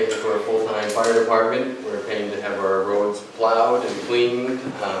 we're paying for a full-time fire department, we're paying to have our roads plowed and cleaned,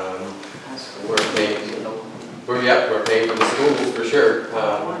 we're paying for the schools for sure.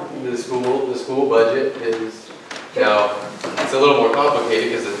 The school budget is, now, it's a little more complicated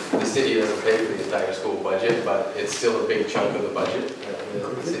because the city doesn't pay for the entire school budget, but it's still a big chunk of the budget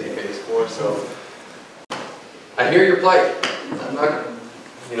that the city pays for, so. I hear your plight. I'm not,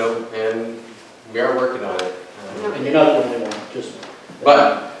 and we are working on it. And you're not the only one, just.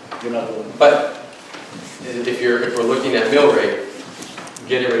 But, You're not the only one. But, if we're looking at mill rate,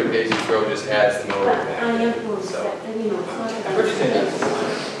 getting rid of pays as you throw just adds the mill rate back. So, What'd you say?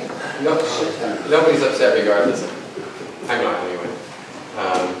 nobody's upset regardless. I'm not anyway.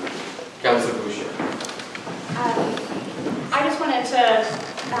 Councilor Boucher. I just wanted to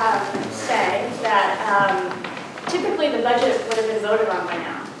say that typically the budget would have been voted on by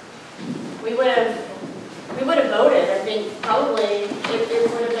now. We would have voted. I think probably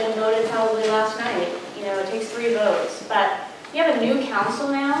it would have been voted probably last night. You know, it takes 3 votes. But you have a new council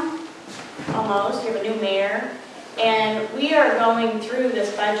now, almost. You have a new mayor. And we are going through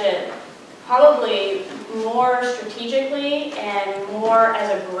this budget probably more strategically and more as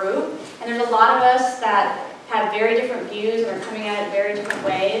a group. And there's a lot of us that have very different views and are coming at it very different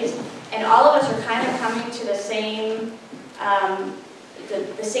ways. And all of us are kind of coming to the same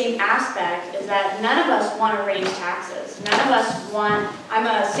the same aspect, is that none of us want to raise taxes. None of us want, I'm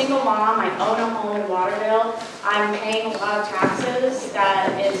a single mom, I own a home in Waterville, I'm paying a lot of taxes,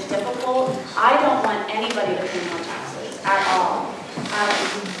 that is difficult. I don't want anybody to pay more taxes at all.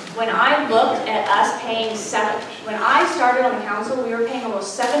 When I looked at us paying when I started on the council, we were paying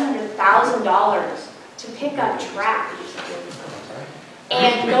almost $700,000 to pick up trash.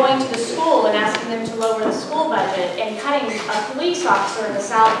 And going to the school and asking them to lower the school budget, and cutting a police officer in the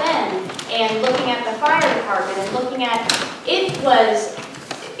South End, and looking at the fire department, and looking at, it was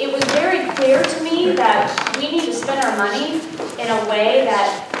very clear to me that we need to spend our money in a way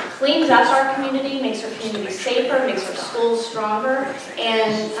that cleans up our community, makes our community safer, makes our schools stronger.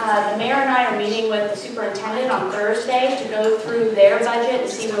 And the mayor and I are meeting with the superintendent on Thursday to go through their budget and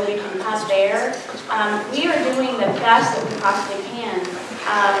see where we can cut there. We are doing the best that we possibly can.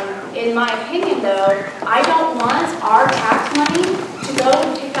 In my opinion, though, I don't want our tax money to go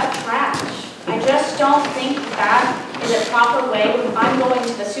and pick up trash. I just don't think that is a proper way. I'm going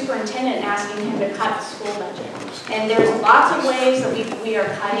to the superintendent and asking him to cut the school budget. And there's lots of ways that we are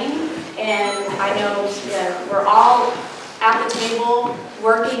cutting, and I know we're all at the table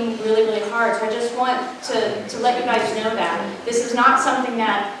working really, really hard. So I just want to let you guys know that this is not something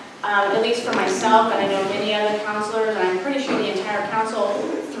that, at least for myself, and I know many other counselors, and I'm pretty sure the entire council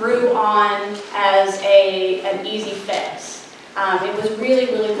threw on as an easy fix. It was really,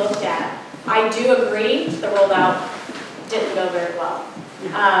 really looked at. I do agree the rollout didn't go very well.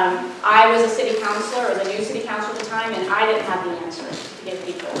 I was a city councilor, I was a new city councilor at the time, and I didn't have the answers to give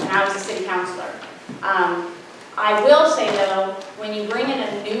people, and I was a city councilor. I will say though, when you bring in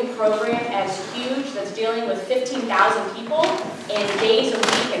a new program as huge, that's dealing with 15,000 people in days a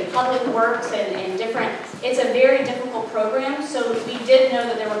week and public works and different, it's a very difficult program, so we did know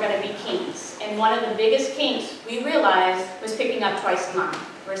that there were going to be kinks. And one of the biggest kinks we realized was picking up twice a month,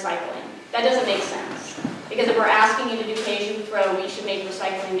 recycling. That doesn't make sense. Because if we're asking you to do pay as you throw, we should make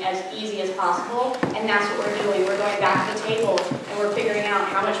recycling as easy as possible, and that's what we're doing. We're going back to the table, and we're figuring out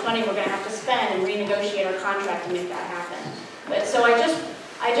how much money we're going to have to spend and renegotiate our contract to make that happen. But so I just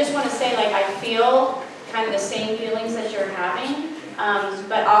want to say, like, I feel kind of the same feelings that you're having,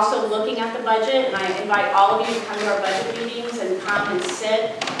 but also looking at the budget, and I invite all of you to come to our budget meetings and come and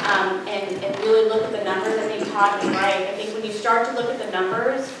sit and really look at the numbers. I think Todd was right. I think when you start to look at the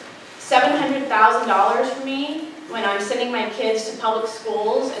numbers, $700,000 for me, when I'm sending my kids to public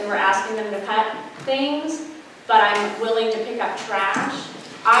schools and we're asking them to cut things, but I'm willing to pick up trash,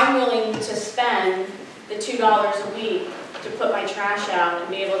 I'm willing to spend the $2 a week to put my trash out and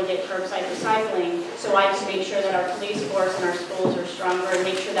be able to get curbside recycling, so I can make sure that our police force and our schools are stronger and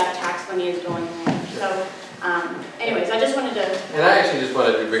make sure that tax money is going there. So, anyways, I just wanted to... And I actually just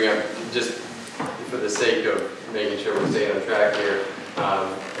wanted to bring up, just for the sake of making sure we're staying on track here, a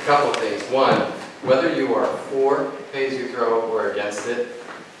couple of things. One, whether you are for pay-as-you-throw or against it,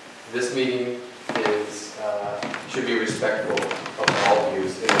 this meeting is should be respectful of all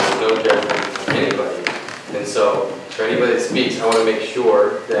views, and there's no judgment of anybody. And so, for anybody that speaks, I want to make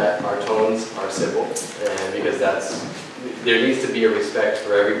sure that our tones are civil, and because there needs to be a respect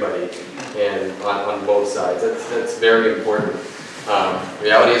for everybody, and on both sides. That's very important.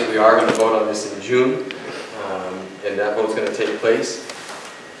 Reality is we are going to vote on this in June. And that vote's going to take place.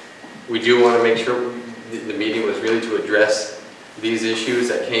 We do want to make sure the meeting was really to address these issues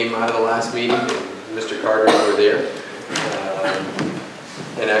that came out of the last meeting, and Mr. Carter, you were there,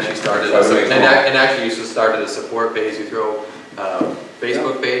 and actually started a support pay-as-you-throw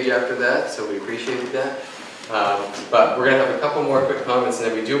Facebook page after that, so we appreciated that. But we're going to have a couple more quick comments,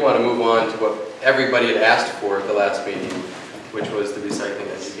 and then we do want to move on to what everybody had asked for at the last meeting, which was the recycling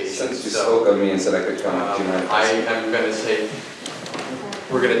education. Since you spoke of me and said I could come, do you mind? I've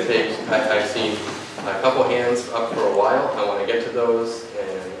seen a couple hands up for a while. I want to get to those,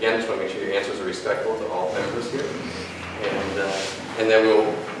 and again, just want to make sure your answers are respectful to all members here. And then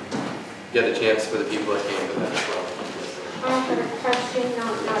we'll get a chance for the people that came to that as well. I've got a question,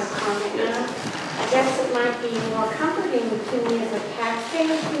 not a comment now. I guess it might be more comforting to me as a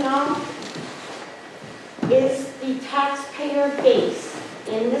taxpayer to know, is the taxpayer base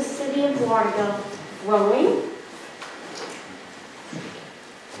in the city of Waterville growing?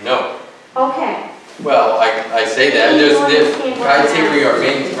 No. Okay. Well, I say that, I'd say we are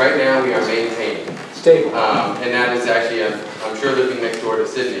right now we are maintaining. Stable. And that is actually, I'm sure living next door to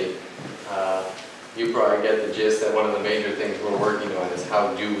Sydney, you probably get the gist that one of the major things we're working on is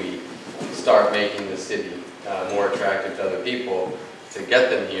how do we start making the city more attractive to other people to get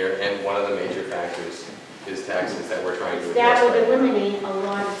them here, and one of the major factors is taxes that we're trying to address. That would right now. eliminate a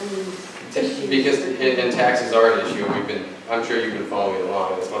lot of these issues. Because and taxes are an issue. I'm sure you've been following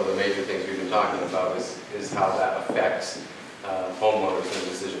along. It's one of the major things we've been talking about is how that affects homeowners and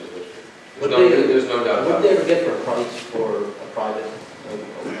decisions. There's no doubt about it. Would they ever get for a price for a private,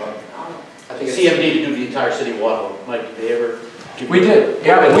 I think CMD to do the entire city of Waterville? Mike, did they ever? We did,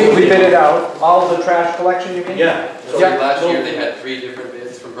 yeah, we bid it out. All of the trash collection, you mean? Yeah. So last year they had 3 different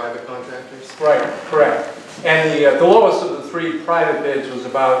bids from private contractors? Right, correct. And the lowest of the 3 private bids was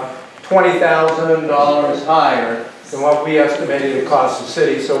about $20,000 higher than what we estimated it cost the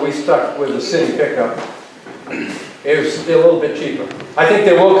city, so we stuck with the city pickup. It was a little bit cheaper. I think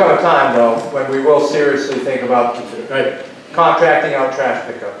there will come a time, though, when we will seriously think about contracting out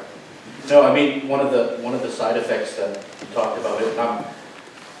trash pickup. No, I mean, one of the side effects that you talked about it,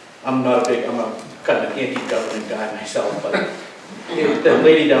 I'm a kind of an anti-government guy myself, but the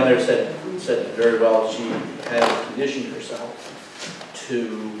lady down there said very well, she had conditioned herself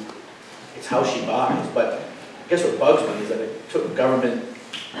to, it's how she buys, but I guess what bugs me is that it took government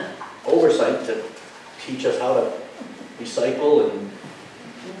oversight to teach us how to recycle and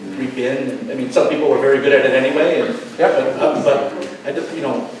re-bin, and I mean, some people were very good at it anyway, and, but I just,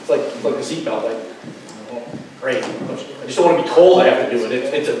 it's like the seatbelt, well, great, I just don't want to be told I have to do it.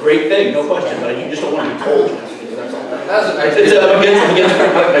 It's a great thing, no question, but you just don't want to be told you have to do it, that's all. I'm against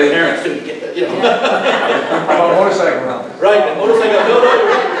my parents too, Oh, motorcycle helmet. Right, the motorcycle, no,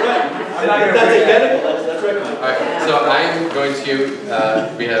 right. That's identical, that's right. All right, so I'm going to,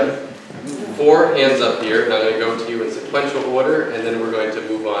 we have 4 hands up here, and I'm going to go to you in sequential order, and then we're going to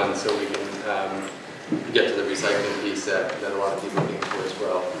move on so we can get to the recycling piece that a lot of people are looking for as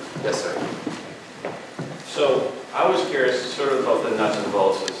well. Yes, sir. So I was curious sort of about the nuts and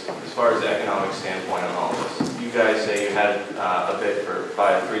bolts as far as the economic standpoint on all this. You guys say you had a bid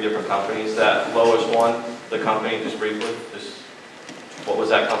by 3 different companies. That lowest one, the company, just briefly, what was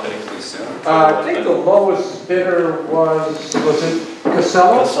that company? I think the lowest bidder was it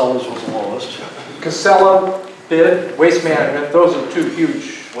Casella? Casella's was the lowest. Casella bid, Waste Management, those are 2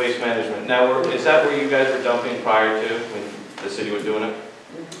 huge. Waste Management. Now, is that where you guys were dumping prior to when the city was doing it?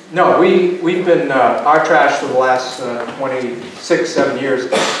 No, we've been, our trash for the last 26, 7 years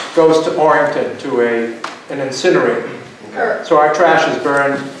goes to Orrington to an incinerator. Okay. So our trash is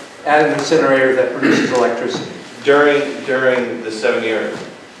burned at an incinerator that produces electricity. During the 7-year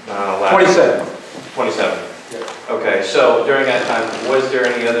last 27. 27. Okay, so during that time, was there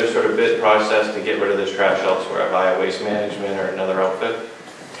any other sort of bid process to get rid of this trash elsewhere via Waste Management or another outfit?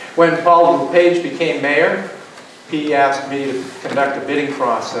 When Paul LePage became mayor, he asked me to conduct a bidding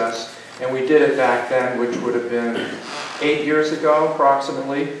process, and we did it back then, which would have been 8 years ago,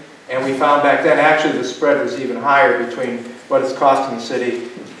 approximately. And we found back then, actually, the spread was even higher between what it's costing the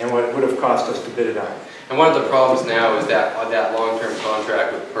city and what it would have cost us to bid it out. And one of the problems now is that that long-term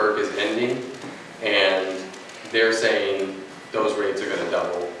contract with PERC is ending, and they're saying those rates are going to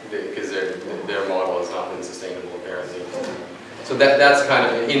double because their model has not been sustainable, apparently. So that's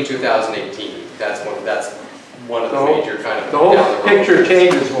kind of in 2018. That's one of the major kind of. The whole picture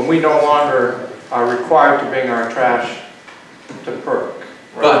changes when we no longer are required to bring our trash to PERC.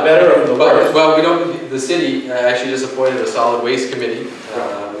 But better, well, we don't. The city actually just appointed a solid waste committee,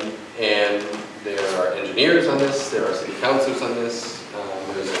 and there are engineers on this. There are city councilors on this.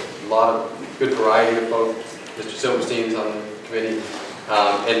 There's a lot of good variety of folks. Mr. Silverstein's on the committee,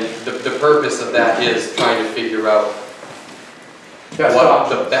 and the purpose of that is trying to figure out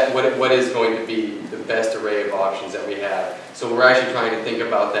what is going to be the best array of options that we have. So we're actually trying to think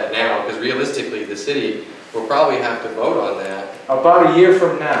about that now, because realistically, the city will probably have to vote on that. About a year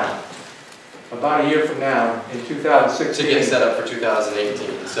from now. About a year from now, in 2016. To get set up for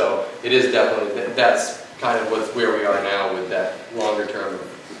 2018. So it is definitely, that's kind of where we are now with that longer term,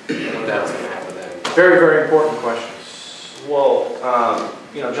 what that's going to happen then. Very, very important question. Well,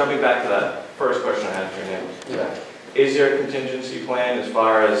 jumping back to that first question I had for you. Yeah. is there a contingency plan as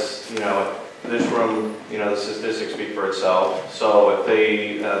far as, you know, this room, you know, the statistics speak for itself. So if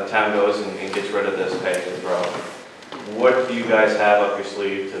the town goes and gets rid of this pay to throw, what do you guys have up your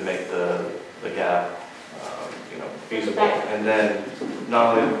sleeve to make the gap, you know, feasible? And then,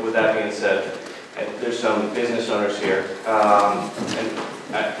 not only with that being said, there's some business owners here,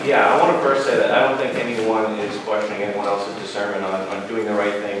 yeah, I want to first say that I don't think anyone is questioning anyone else's discernment on doing the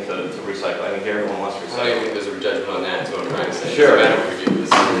right thing to recycle. I think everyone wants to recycle. I don't even think there's a judgment on that, is what I'm trying to say. Sure. It's a matter of review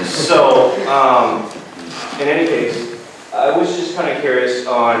this. So, in any case, I was just kind of curious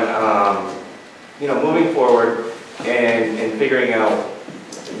on, you know, moving forward and figuring out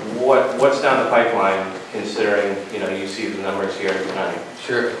what's down the pipeline, considering, you know, you see the numbers here tonight.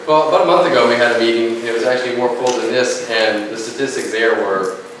 Sure. Well, about a month ago we had a meeting, and it was actually more full than this, and the statistics there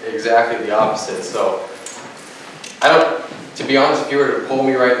were exactly the opposite. So, to be honest, if you were to poll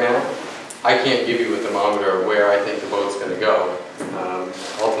me right now, I can't give you a thermometer of where I think the vote's going to go.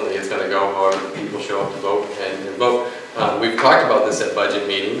 Ultimately, it's going to go however the people show up to vote and vote. We've talked about this at budget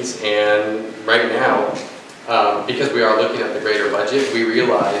meetings, and right now, because we are looking at the greater budget, we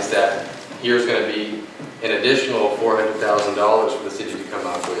realize that here's going to be an additional $400,000 for the city to come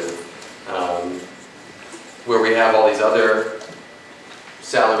up with, where we have all these other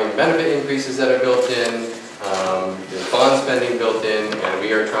salary and benefit increases that are built in, the bond spending built in, and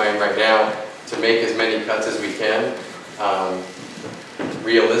we are trying right now to make as many cuts as we can.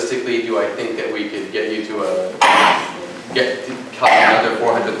 Realistically, do I think that we could get you to cut another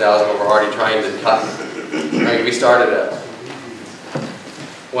 $400,000? We're already trying to cut. Right, we started at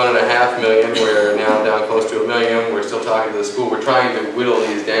 $1.5 million. We're now down close to $1 million. We're still talking to the school. We're trying to whittle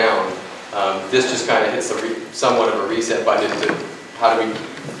these down. This just kind of hits somewhat of a reset button to how do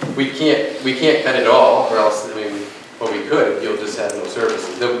we can't cut it all, or else, I mean, well, we could. You'll just have no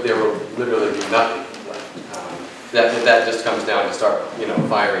services. There will literally be nothing left. That just comes down to start, you know,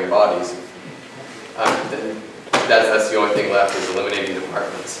 firing bodies. That's the only thing left is eliminating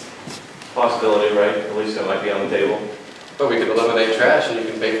departments. Possibility, right? At least it might be on the table. But we could eliminate trash and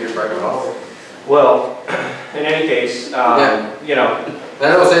you can pay for your private hauler. Well, in any case, you know. And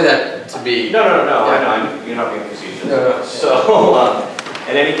I don't say that to be... No, yeah. I know, you're not being facetious. No. So,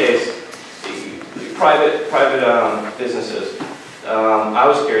 in any case, private businesses, I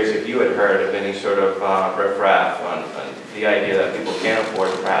was curious if you had heard of any sort of riffraff on the idea that people can't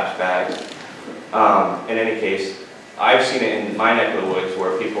afford perhaps bags. In any case, I've seen it in my neck of the woods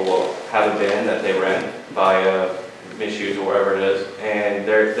where people will have a bin that they rent by misuse or wherever it is, and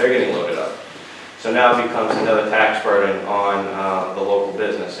they're getting loaded up. So now it becomes another tax burden on the local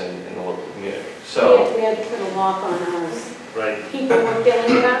business in the local community. So we had to put a lock on ours. Right. People were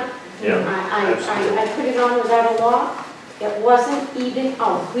filling it up. Yeah. I put it on without a lock. It wasn't even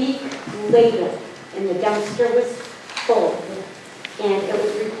a week later, and the dumpster was full. And it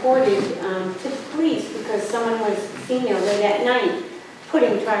was reported to the police because someone was seen there late at night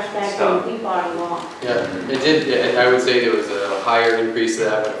putting trash bags in. We bought a lock. Yeah, it did. Yeah, I would say there was a higher increase to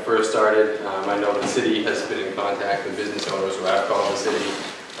that when it first started. I know the city has been in contact with business owners who have called the city.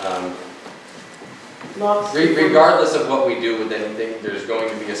 Regardless of what we do with anything, there's going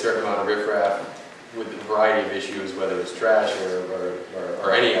to be a certain amount of riffraff with a variety of issues, whether it's trash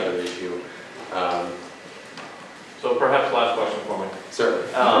or any other issue. So perhaps last question for me.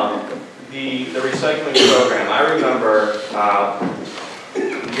 Certainly. The recycling program, I remember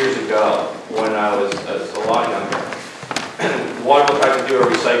years ago when I was a lot younger, Waterville tried to do a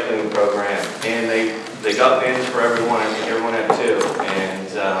recycling program, and they got bins for everyone. I think everyone had 2. And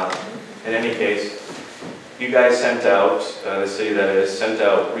in any case, you guys sent out, the city that is, sent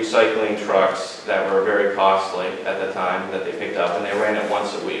out recycling trucks that were very costly at the time that they picked up, and they ran it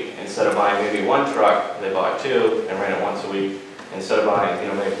once a week. Instead of buying maybe 1 truck, they bought 2 and ran it once a week. Instead of buying, you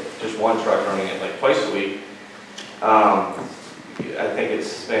know, maybe just 1 truck, running it like twice a week. I think it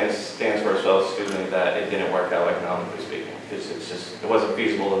stands for itself, excuse me, that it didn't work out economically speaking. It wasn't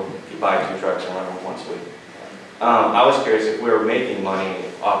feasible to buy 2 trucks and run them once a week. I was curious if we were making money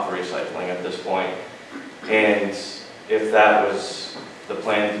off the recycling at this point, and if that was the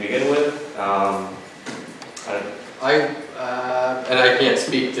plan to begin with. And I can't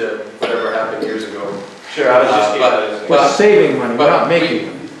speak to whatever happened years ago. Sure, I was just but saving money, we're not making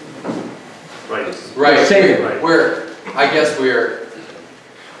money. Right. Right. Saving. I guess we're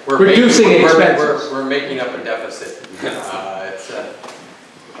reducing expenses. We're making up a deficit.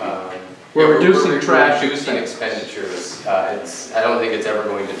 We're reducing trash. We're reducing expenditures. I don't think it's ever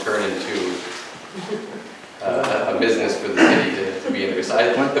going to turn into a business for the city to be in the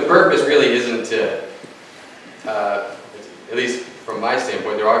recycling. The purpose really isn't to, at least from my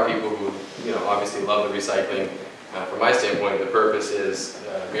standpoint, there are people who, you know, obviously love the recycling. From my standpoint, the purpose is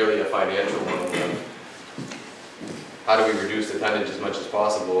merely a financial one. How do we reduce the tonnage as much as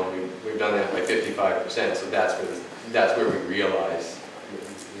possible? And we've done that by 55%, so that's where we realize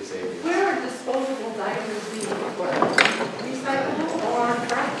the savings. Where are disposable diapers being put? Recyclable or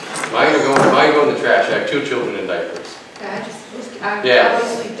trash? Mine go in the trash. I have 2 children in diapers. Yeah.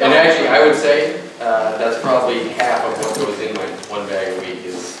 And actually, I would say that's probably half of what goes in my 1 bag a week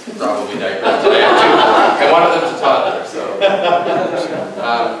is probably diapers. I have 2, and one of them's a toddler. So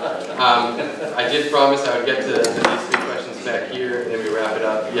I did promise I would get to these 3 questions back here, and then we wrap it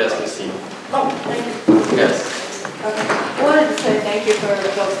up. Yes, Ms. C. Oh, thank you. Yes. Okay. I wanted to say thank you for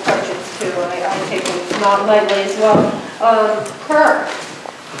those purchases too. I take them not lightly as well. Kirk,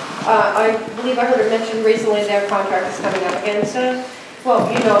 I believe I heard it mentioned recently their contract is coming up again soon. Well,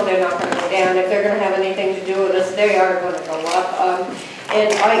 you know they're not going to go down. If they're going to have anything to do with us, they are going to go up. And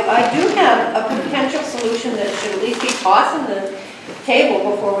I do have a potential solution that should at least be tossed on the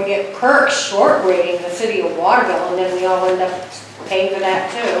table before we get Kirk short rating the city of Waterville, and then we all end up paying for that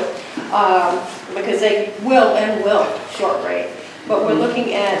too. Because they will short rate. But we're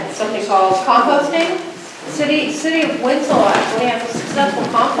looking at something called composting. City of Winslow actually has a successful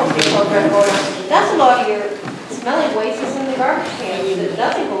composting program going on. That's a lot of your smelly waste is in the garbage cans that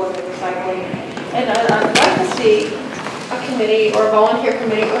doesn't go into recycling. And I'd like to see a committee or a volunteer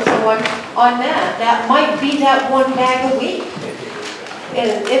committee or someone on that. That might be that 1 bag a week.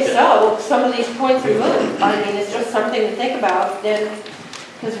 And if so, some of these points are moved. I mean, it's just something to think about. Then,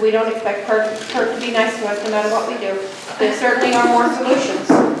 because we don't expect Kurt to be nice to us no matter what we do. There certainly are more solutions.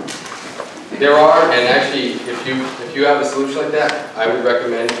 There are, and actually, if you have a solution like that, I would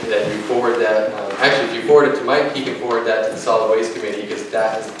recommend that you forward that. Actually, if you forward it to Mike, he can forward that to the Solid Waste Committee, because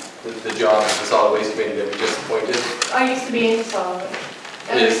that is the job of the Solid Waste Committee that we just appointed. I used to be in solid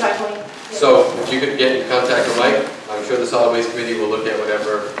and recycling. So if you could get in contact with Mike, I'm sure the Solid Waste Committee will look at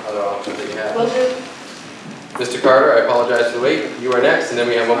whatever other options that you have. Will do. Mr. Carter, I apologize for the wait. You are next, and then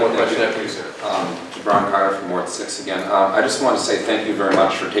we have one more question after you, sir. Brian Carter from Ward 6 again. I just want to say thank you very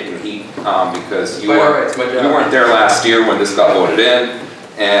much for taking the heat because you weren't there last year when this got voted in,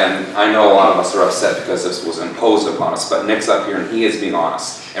 and I know a lot of us are upset because this was imposed upon us, but Nick's up here and he is being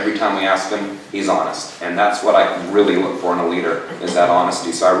honest. Every time we ask him, he's honest, and that's what I really look for in a leader, is that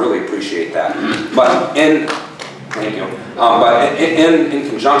honesty, so I really appreciate that. But thank you. But in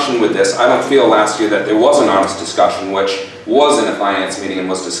conjunction with this, I don't feel last year that there was an honest discussion, which was in a finance meeting and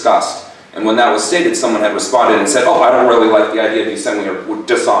was discussed. And when that was stated, someone had responded and said, oh, I don't really like the idea of you saying we're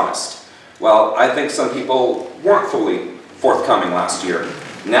dishonest. Well, I think some people weren't fully forthcoming last year.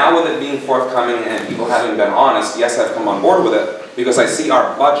 Now with it being forthcoming and people having been honest, yes, I've come on board with it because I see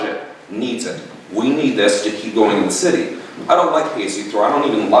our budget needs it. We need this to keep going in the city. I don't like pay-as-you-throw. I don't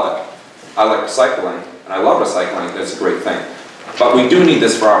even love it. I like recycling, and I love recycling. That's a great thing. But we do need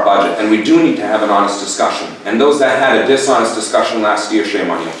this for our budget, and we do need to have an honest discussion. And those that had a dishonest discussion last year, shame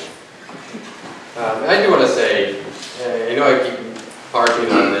on you. I do want to say, I know I keep harping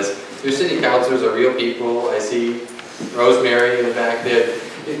on this, your city councilors are real people. I see Rosemary in the back there.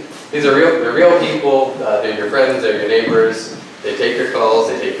 These are they're real people. They're your friends, they're your neighbors. They take your calls,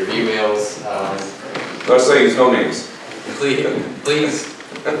 they take your emails. Let's say use no names. Please,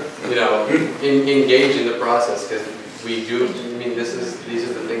 engage in the process, because we do. I mean, these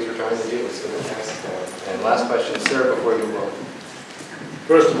are the things we're trying to do. It's going to tax down. And last question, sir, before you move on.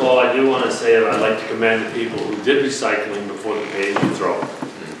 First of all, I do want to say that I'd like to commend the people who did recycling before the pay-as-you-throw.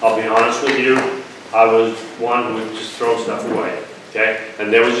 I'll be honest with you, I was one who would just throw stuff away, okay?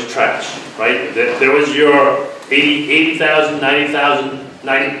 And there was your trash, right? There was your 80,000, 90,000,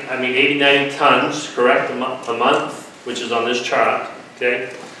 80, 90 tons, correct, a month, which is on this chart,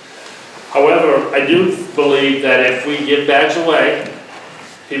 okay? However, I do believe that if we give bags away,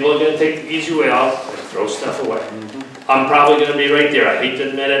 people are going to take the easy way out and throw stuff away. I'm probably going to be right there. I hate to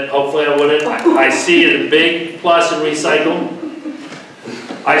admit it. Hopefully I wouldn't. I see it a big plus in recycle.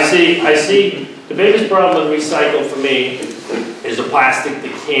 I see the biggest problem with recycle for me is the plastic, the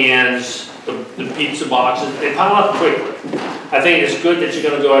cans, the pizza boxes. They pile up quickly. I think it's good that you're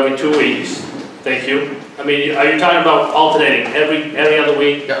going to go every 2 weeks. Thank you. I mean, are you talking about alternating every other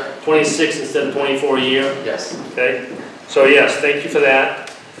week? Yeah. 26 instead of 24 a year? Yes. Okay. So yes, thank you for that.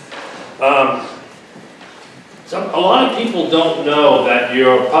 A lot of people don't know that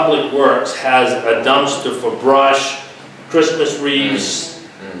your public works has a dumpster for brush, Christmas wreaths,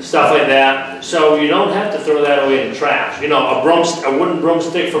 stuff like that. So you don't have to throw that away in the trash. You know, a wooden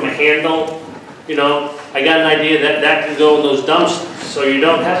broomstick from a handle, I got an idea that can go in those dumpsters. So you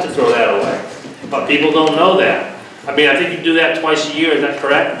don't have to throw that away. But people don't know that. I mean, I think you do that twice a year, is that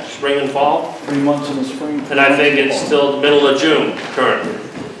correct? Spring and fall? 3 months in the spring. And I think it's still the middle of June currently.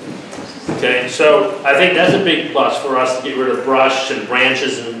 Okay, so I think that's a big plus for us to get rid of brush and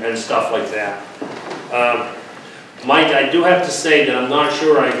branches and stuff like that. Mike, I do have to say that I'm not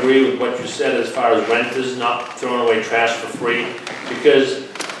sure I agree with what you said as far as renters not throwing away trash for free, because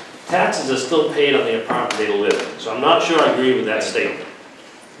taxes are still paid on the apartment they live in. So I'm not sure I agree with that statement.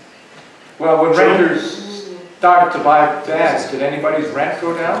 Well, when renters started to buy bags, did anybody's rent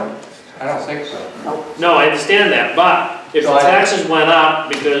go down? I don't think so. No, I understand that, but if the taxes went up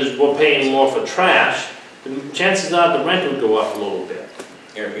because we're paying more for trash, the chances are the rent would go up a little bit.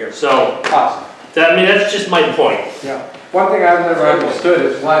 So, I mean, that's just my point. Yeah. One thing I've never understood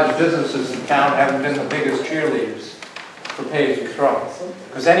is why the businesses in town haven't been the biggest cheerleaders for pay as you throw.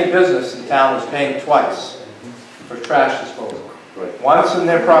 Because any business in town is paying twice for trash disposal. Once in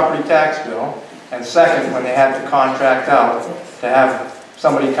their property tax bill, and second when they had to contract out to have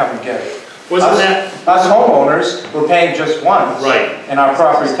somebody come and get it. Us homeowners were paying just once in our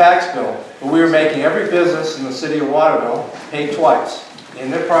property tax bill, but we were making every business in the city of Waterville pay twice in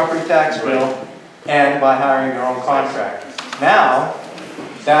their property tax bill and by hiring their own contractor. Now,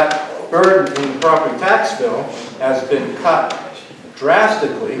 that burden in the property tax bill has been cut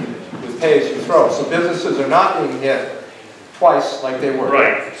drastically with pay as you throw. So businesses are not being hit twice like they were.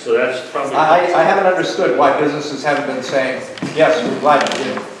 Right, so that's probably... I haven't understood why businesses haven't been saying, yes, we're glad you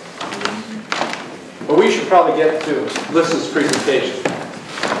did. But we should probably get to Liz's presentation.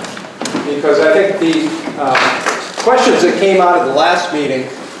 Because I think the questions that came out of the last meeting,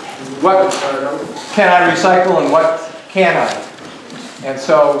 what can I recycle and what can't I? And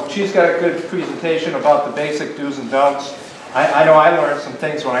so she's got a good presentation about the basic do's and don'ts. I know I learned some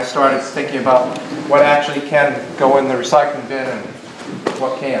things when I started thinking about what actually can go in the recycling bin and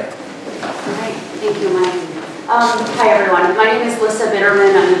what can't. All right, thank you, Mike. Hi everyone, my name is Lissa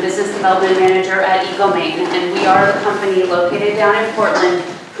Bitterman. I'm the Business Development Manager at EcoMaine, and we are the company located down in Portland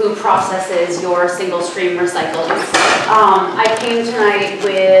who processes your single stream recycling. I came tonight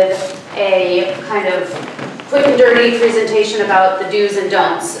with a kind of quick and dirty presentation about the do's and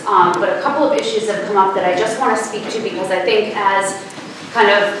don'ts, but a couple of issues have come up that I just want to speak to because I think as kind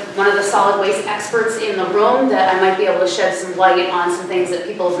of one of the solid waste experts in the room that I might be able to shed some light on some things that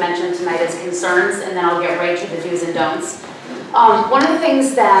people have mentioned tonight as concerns, and then I'll get right to the do's and don'ts. One of the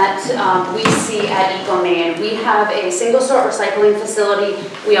things that we see at EcoMaine, we have a single sort recycling facility.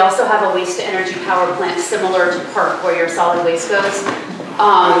 We also have a waste to energy power plant similar to PARC where your solid waste goes.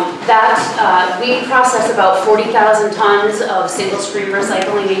 We process about 40,000 tons of single stream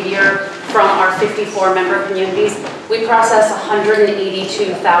recycling a year from our 54 member communities. We process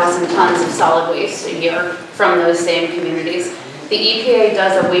 182,000 tons of solid waste a year from those same communities. The EPA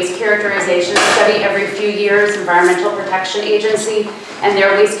does a waste characterization study every few years, Environmental Protection Agency, and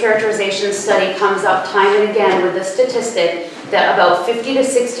their waste characterization study comes up time and again with the statistic that about 50 to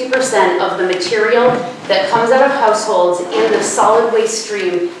 60% of the material that comes out of households in the solid waste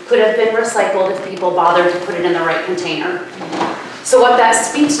stream could have been recycled if people bothered to put it in the right container. So what that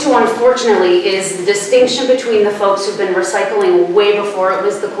speaks to, unfortunately, is the distinction between the folks who've been recycling way before it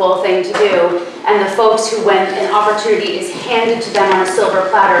was the cool thing to do, and the folks who, when an opportunity is handed to them on a silver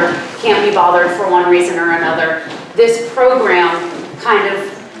platter, can't be bothered for one reason or another. This program kind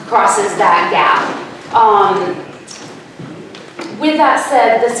of crosses that gap. With that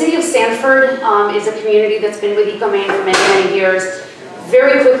said, the city of Sanford is a community that's been with EcoMaine for many, many years.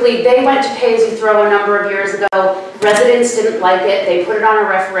 Very quickly, they went to pay as you throw a number of years ago. Residents didn't like it. They put it on a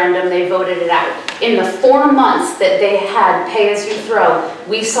referendum. They voted it out. In the 4 months that they had pay as you throw,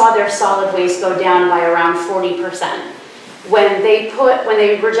 we saw their solid waste go down by around 40%. When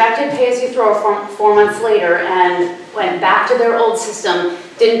they rejected pay as you throw 4 months later and went back to their old system,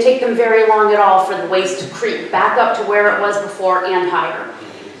 didn't take them very long at all for the waste to creep back up to where it was before and higher.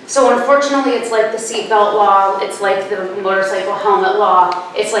 So unfortunately, it's like the seatbelt law, it's like the motorcycle helmet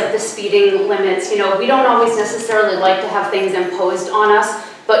law, it's like the speeding limits. You know, we don't always necessarily like to have things imposed on us,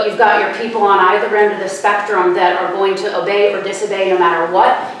 but you've got your people on either end of the spectrum that are going to obey or disobey no matter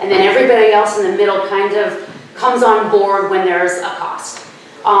what, and then everybody else in the middle kind of comes on board when there's a cost.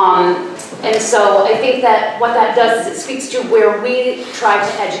 And so I think that what that does is it speaks to where we try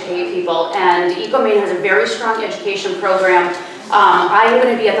to educate people, and EcoMaine has a very strong education program. I'm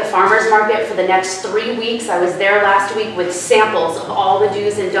going to be at the farmers market for the next 3 weeks. I was there last week with samples of all the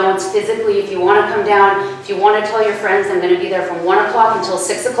do's and don'ts physically. If you want to come down, if you want to tell your friends, I'm going to be there from 1 o'clock until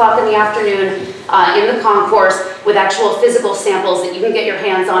 6 o'clock in the afternoon in the concourse with actual physical samples that you can get your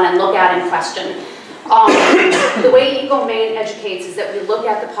hands on and look at and question. The way EcoMaine educates is that we look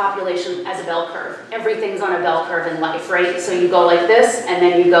at the population as a bell curve. Everything's on a bell curve in life, right? So you go like this, and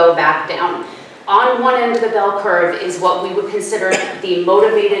then you go back down. On one end of the bell curve is what we would consider the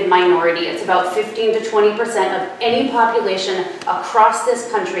motivated minority. It's about 15 to 20% of any population across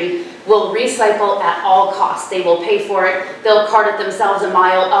this country will recycle at all costs. They will pay for it. They'll cart it themselves a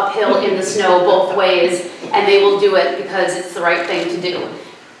mile uphill in the snow both ways, and they will do it because it's the right thing to do.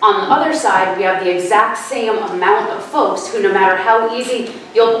 On the other side, we have the exact same amount of folks who, no matter how easy,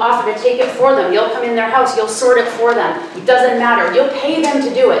 you'll offer to take it for them. You'll come in their house, you'll sort it for them. It doesn't matter. You'll pay them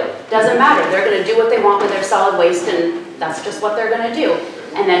to do it. Doesn't matter. They're going to do what they want with their solid waste, and that's just what they're going to do.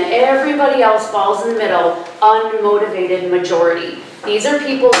 And then everybody else falls in the middle, unmotivated majority. These are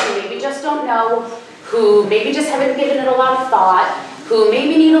people who maybe just don't know, who maybe just haven't given it a lot of thought, who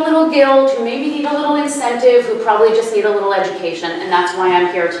maybe need a little guilt, who maybe need a little incentive, who probably just need a little education, and that's why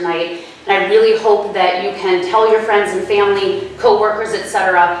I'm here tonight. And I really hope that you can tell your friends and family, co-workers,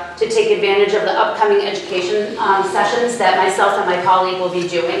 etc., to take advantage of the upcoming education sessions that myself and my colleague will be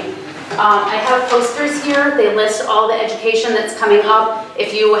doing. I have posters here. They list all the education that's coming up.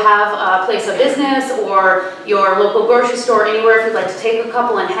 If you have a place of business or your local grocery store, anywhere, if you'd like to take a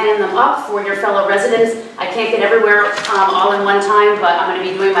couple and hang them up for your fellow residents. I can't get everywhere all in one time, but I'm going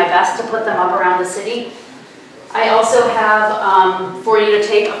to be doing my best to put them up around the city. I also have for you to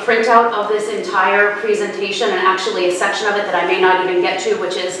take a printout of this entire presentation, and actually a section of it that I may not even get to,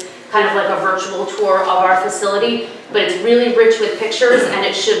 which is kind of like a virtual tour of our facility, but it's really rich with pictures, and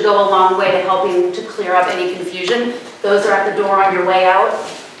it should go a long way to helping to clear up any confusion. Those are at the door on your way out.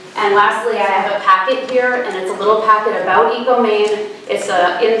 And lastly, I have a packet here, and it's a little packet about EcoMaine. It's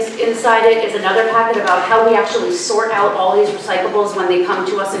inside it is another packet about how we actually sort out all these recyclables when they come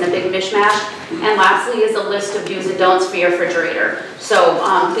to us in a big mishmash. And lastly is a list of do's and don'ts for your refrigerator. So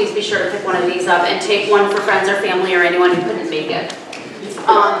please be sure to pick one of these up and take one for friends or family or anyone who couldn't make it.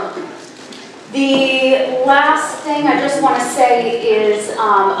 The last thing I just want to say is,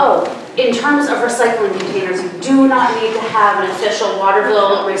 in terms of recycling containers, you do not need to have an official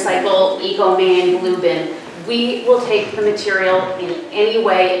Waterville Recycle EcoMaine blue bin. We will take the material in any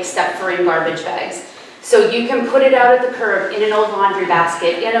way except for in garbage bags. So you can put it out at the curb in an old laundry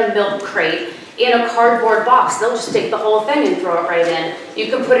basket, in a milk crate, in a cardboard box. They'll just take the whole thing and throw it right in. You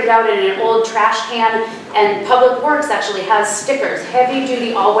can put it out in an old trash can, and Public Works actually has stickers,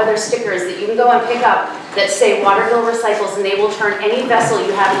 heavy-duty all-weather stickers that you can go and pick up that say Waterville Recycles, and they will turn any vessel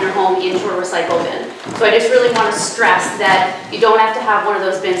you have in your home into a recycle bin. So I just really want to stress that you don't have to have one of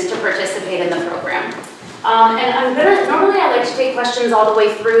those bins to participate in the program. Normally I like to take questions all the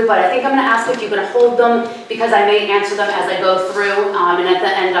way through, but I think I'm going to ask if you're going to hold them because I may answer them as I go through, and at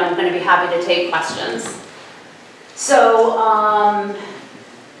the end I'm going to be happy to take questions. So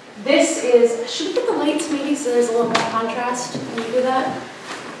this is, should we get the lights maybe so there's a little more contrast? Can we do that?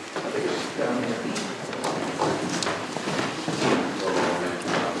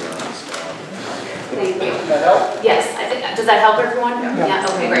 Thank you. Does that help? Yes, I think, does that help everyone? Yeah,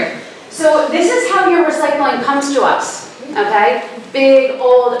 okay, great. So this is how your recycling comes to us, okay? Big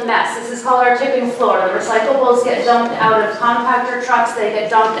old mess. This is called our tipping floor. The recyclables get dumped out of compactor trucks, they get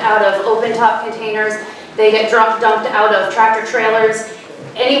dumped out of open top containers, they get dumped out of tractor trailers.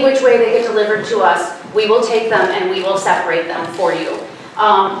 Any which way they get delivered to us, we will take them and we will separate them for you.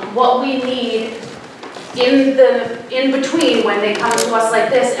 What we need in between when they come to us like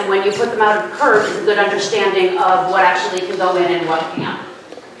this and when you put them out of the curb is a good understanding of what actually can go in and what can't.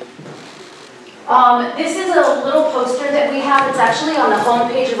 This is a little poster that we have. It's actually on the home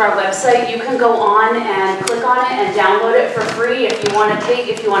page of our website. You can go on and click on it and download it for free if you want to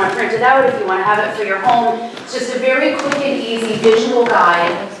if you want to print it out, if you want to have it for your home. It's just a very quick and easy visual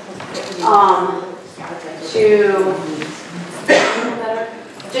guide to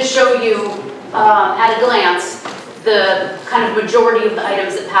show you at a glance the kind of majority of the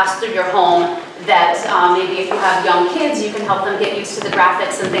items that pass through your home that maybe if you have young kids, you can help them get used to the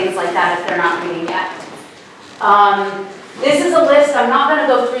graphics and things like that if they're not reading yet. This is a list. I'm not going to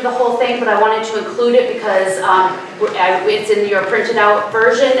go through the whole thing, but I wanted to include it because it's in your printed out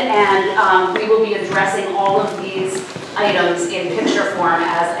version, and we will be addressing all of these items in picture form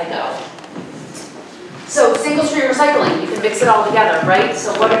as I go. So single stream recycling, you can mix it all together, right?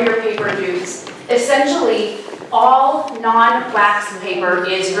 So what are your paper dues? Essentially, all non-wax paper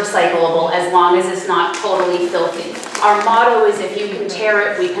is recyclable as long as it's not totally filthy. Our motto is if you can tear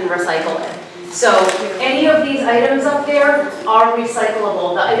it, we can recycle it. So any of these items up there are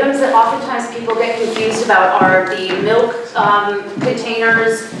recyclable. The items that oftentimes people get confused about are the milk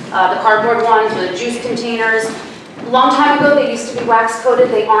containers, the cardboard ones, or the juice containers. A long time ago, they used to be wax coated.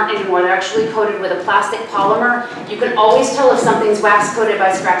 They aren't anymore. They're actually coated with a plastic polymer. You can always tell if something's wax coated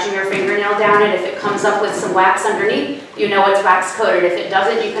by scratching your fingernail down it. If it comes up with some wax underneath, you know it's wax coated. If it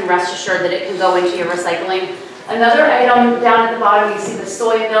doesn't, you can rest assured that it can go into your recycling. Another item down at the bottom, you see the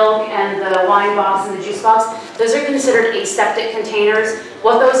soy milk and the wine box and the juice box. Those are considered aseptic containers.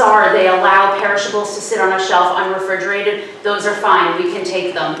 What those are, they allow perishables to sit on a shelf unrefrigerated. Those are fine, we can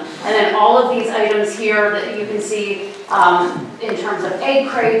take them. And then all of these items here that you can see in terms of egg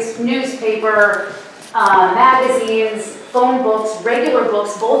crates, newspaper, magazines, phone books, regular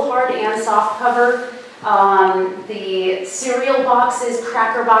books, both hard and soft cover. The cereal boxes,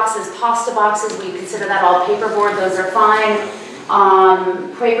 cracker boxes, pasta boxes, we consider that all paperboard, those are fine.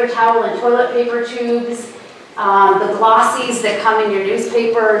 Paper towel and toilet paper tubes, the glossies that come in your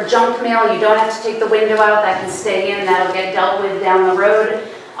newspaper, junk mail, you don't have to take the window out, that can stay in, that'll get dealt with down the road.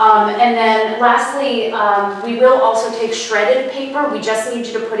 And then lastly, we will also take shredded paper. We just need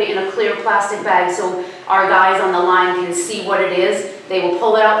you to put it in a clear plastic bag so our guys on the line can see what it is. They will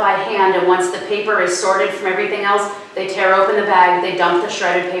pull it out by hand, and once the paper is sorted from everything else, they tear open the bag, they dump the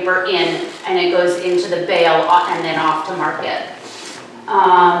shredded paper in, and it goes into the bale and then off to market.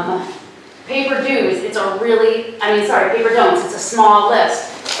 Paper dues, paper don'ts, it's a small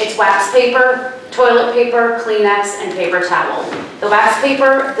list. It's wax paper, toilet paper, Kleenex, and paper towel. The wax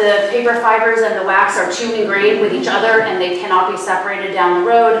paper, the paper fibers and the wax are too ingrained with each other and they cannot be separated down the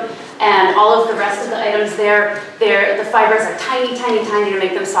road. And all of the rest of the items there, the fibers are tiny, tiny, tiny to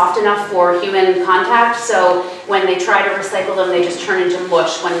make them soft enough for human contact. So when they try to recycle them, they just turn into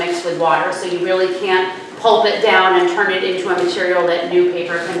mush when mixed with water. So you really can't pulp it down and turn it into a material that new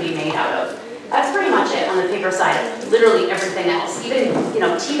paper can be made out of. That's pretty much it on the paper side. Literally everything else. Even,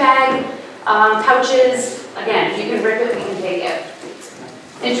 tea bag, pouches, again, if you can rip it, we can take it.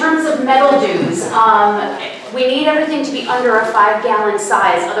 In terms of metal dues, we need everything to be under a 5-gallon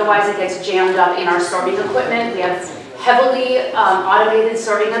size, otherwise it gets jammed up in our sorting equipment. We have heavily automated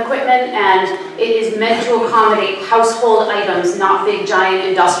sorting equipment, and it is meant to accommodate household items, not big, giant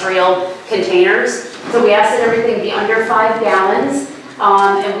industrial containers. So we ask that everything be under 5 gallons.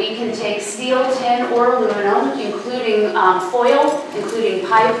 And we can take steel, tin, or aluminum, including foil, including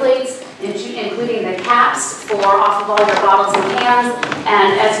pie plates, including the caps for off of all your bottles and cans,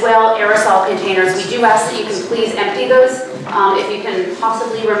 and as well aerosol containers. We do ask that you can please empty those if you can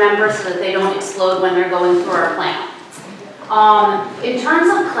possibly remember so that they don't explode when they're going through our plant. In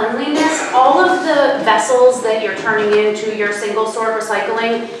terms of cleanliness, all of the vessels that you're turning into your single sort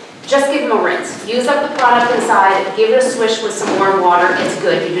recycling, just give them a rinse. Use up the product inside, give it a swish with some warm water, it's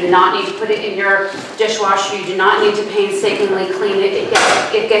good. You do not need to put it in your dishwasher, you do not need to painstakingly clean it.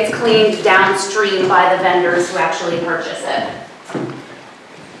 It gets cleaned downstream by the vendors who actually purchase it.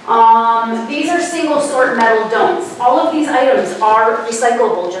 These are single sort metal don'ts. All of these items are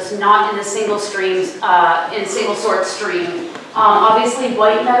recyclable, just not in the single sort stream. Obviously,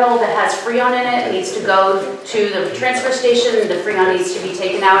 white metal that has Freon in it needs to go to the transfer station. The Freon needs to be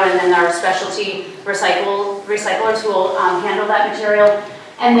taken out, and then our specialty recyclers will handle that material.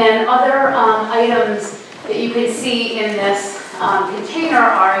 And then other items that you can see in this container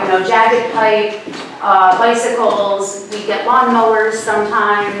are, jagged pipe, bicycles. We get lawnmowers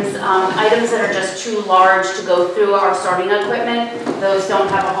sometimes. Items that are just too large to go through our sorting equipment. Those don't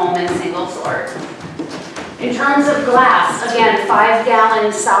have a home in single sort. In terms of glass, again,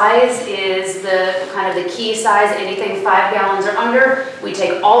 5-gallon size is the kind of the key size. Anything 5 gallons or under, we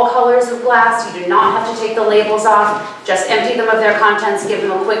take all colors of glass. You do not have to take the labels off. Just empty them of their contents, give them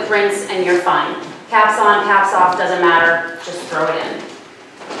a quick rinse, and you're fine. Caps on, caps off, doesn't matter. Just throw it in.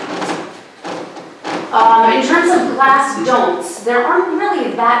 In terms of glass don'ts, there aren't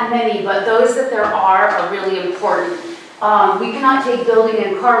really that many, but those that there are really important. We cannot take building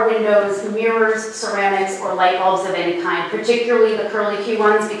and car windows, mirrors, ceramics, or light bulbs of any kind, particularly the curlicue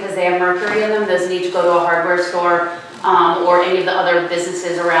ones because they have mercury in them. Those need to go to a hardware store or any of the other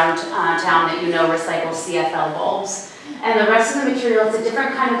businesses around town that recycle CFL bulbs. And the rest of the material, it's a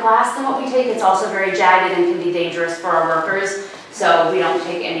different kind of glass than what we take. It's also very jagged and can be dangerous for our workers. So we don't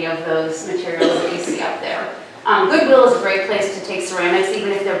take any of those materials that you see up there. Goodwill is a great place to take ceramics,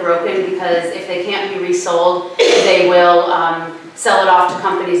 even if they're broken, because if they can't be resold, they will sell it off to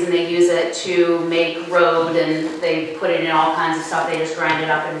companies and they use it to make road, and they put it in all kinds of stuff. They just grind it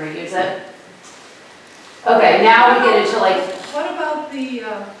up and reuse it. Okay, now we get into What about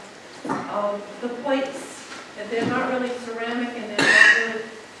the plates? They're not really ceramic and they're not really...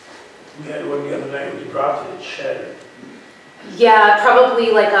 We had one the other night when you dropped it, it shattered. Yeah,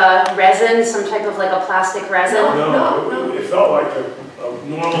 probably like a resin, some type of a plastic resin. No, it felt like a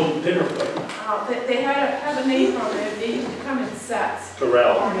normal dinner plate. they have a name for them, they used to come in sets.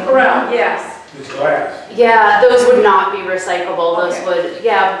 Corral. Corral, yes. It's glass. Yeah, those would not be recyclable, those Okay. would,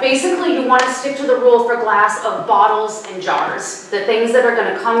 yeah, basically you want to stick to the rule for glass of bottles and jars. The things that are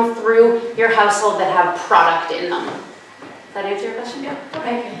gonna come through your household that have product in them. Does that answer your question? Yeah,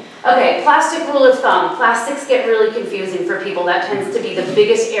 thank you. Okay, plastic rule of thumb. Plastics get really confusing for people. That tends to be the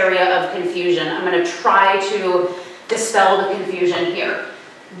biggest area of confusion. I'm gonna try to dispel the confusion here.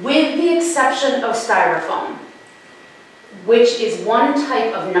 With the exception of styrofoam, which is one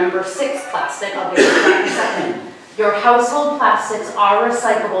type of number 6 plastic, I'll get to that in a second. Your household plastics are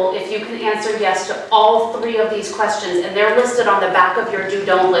recyclable if you can answer yes to all 3 of these questions, and they're listed on the back of your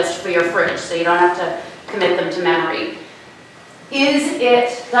do-don't list for your fridge, so you don't have to commit them to memory. Does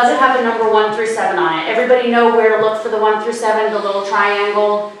it have a number 1 through 7 on it? Everybody know where to look for the 1 through 7, the little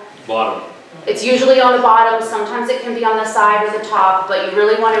triangle? Bottom. It's usually on the bottom, sometimes it can be on the side or the top, but you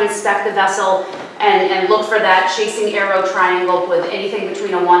really want to inspect the vessel and look for that chasing arrow triangle with anything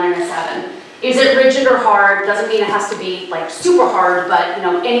between a 1 and a 7. Is it rigid or hard? Doesn't mean it has to be like super hard, but you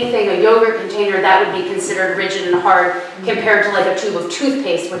know, anything, a yogurt container, that would be considered rigid and hard compared to like a tube of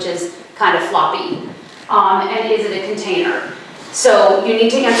toothpaste, which is kind of floppy. And is it a container? So you need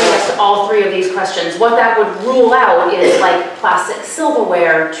to answer yes to all 3 of these questions. What that would rule out is like plastic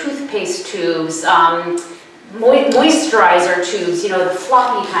silverware, toothpaste tubes, moisturizer tubes, you know, the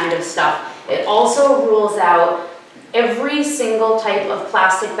floppy kind of stuff. It also rules out every single type of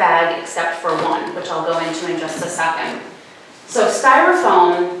plastic bag except for one, which I'll go into in just a second. So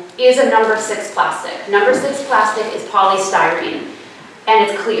styrofoam is a number 6 plastic. Number 6 plastic is polystyrene, and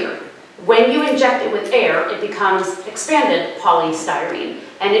it's clear. When you inject it with air, it becomes expanded polystyrene.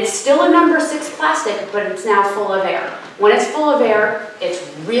 And it's still a number 6 plastic, but it's now full of air. When it's full of air, it's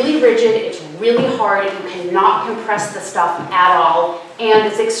really rigid, it's really hard, you cannot compress the stuff at all, and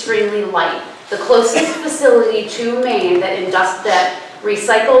it's extremely light. The closest facility to Maine that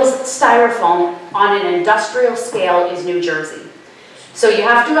recycles styrofoam on an industrial scale is New Jersey. So you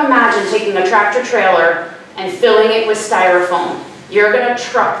have to imagine taking a tractor trailer and filling it with styrofoam. You're going to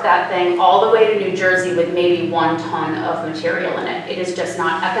truck that thing all the way to New Jersey with maybe 1 ton of material in it. It is just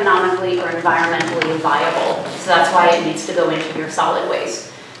not economically or environmentally viable. So that's why it needs to go into your solid waste.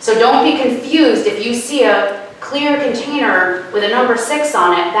 So don't be confused if you see a clear container with a number 6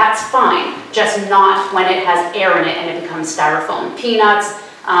 on it, that's fine. Just not when it has air in it and it becomes styrofoam. Peanuts,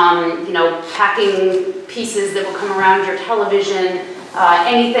 you know, packing pieces that will come around your television,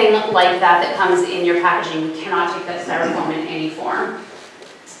 anything like that comes in your packaging, you cannot take that styrofoam in any form.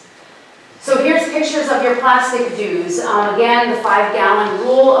 So here's pictures of your plastic doos. Again, the 5-gallon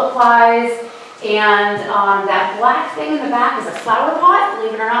rule applies, and that black thing in the back is a flower pot.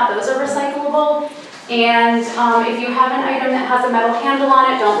 Believe it or not, those are recyclable. And if you have an item that has a metal handle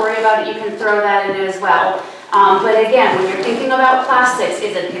on it, don't worry about it, you can throw that in as well. But again, when you're thinking about plastics,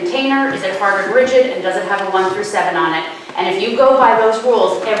 is it a container, is it hard and rigid, and does it have a 1 through 7 on it? And if you go by those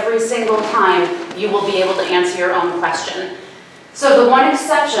rules every single time, you will be able to answer your own question. So the one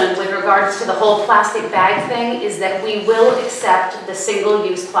exception with regards to the whole plastic bag thing is that we will accept the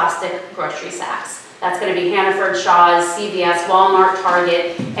single-use plastic grocery sacks. That's going to be Hannaford, Shaw's, CVS, Walmart,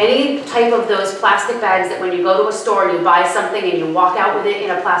 Target, any type of those plastic bags that when you go to a store and you buy something and you walk out with it in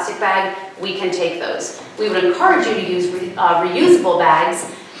a plastic bag, we can take those. We would encourage you to use reusable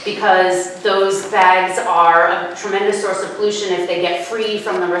bags because those bags are a tremendous source of pollution if they get free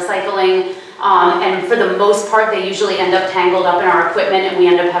from the recycling. And for the most part, they usually end up tangled up in our equipment and we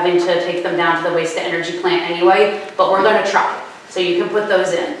end up having to take them down to the waste-to-energy plant anyway, but we're going to try. So you can put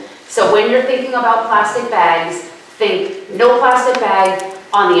those in. So when you're thinking about plastic bags, think no plastic bag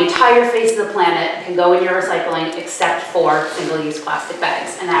on the entire face of the planet can go in your recycling except for single-use plastic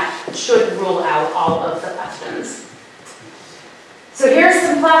bags. And that should rule out all of the questions. So here's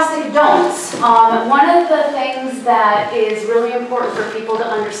some plastic don'ts. One of the things that is really important for people to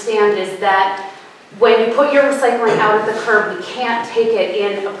understand is that when you put your recycling out at the curb, we can't take it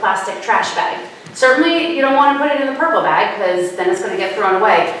in a plastic trash bag. Certainly, you don't want to put it in the purple bag because then it's going to get thrown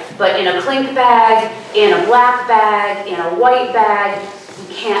away. But in a clink bag, in a black bag, in a white bag,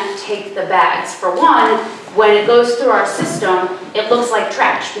 we can't take the bags. For one, when it goes through our system, it looks like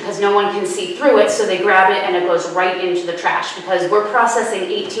trash because no one can see through it, so they grab it and it goes right into the trash. Because we're processing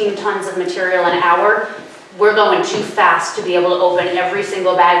 18 tons of material an hour, we're going too fast to be able to open every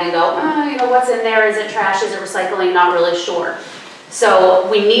single bag and go, oh, you know, what's in there? Is it trash? Is it recycling? Not really sure. So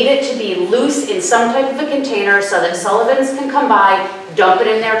we need it to be loose in some type of a container so that Sullivan's can come by, dump it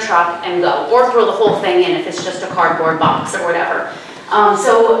in their truck and go, or throw the whole thing in if it's just a cardboard box or whatever.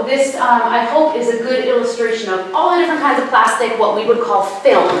 So this, I hope, is a good illustration of all the different kinds of plastic, what we would call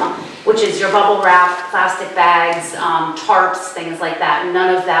film. which is your bubble wrap, plastic bags, tarps, things like that.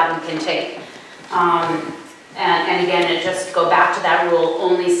 None of that we can take. And again, it just go back to that rule,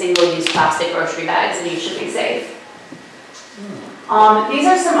 only single-use plastic grocery bags, and you should be safe. These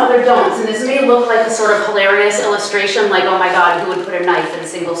are some other don'ts, and this may look like a sort of hilarious illustration, like, oh my God, who would put a knife in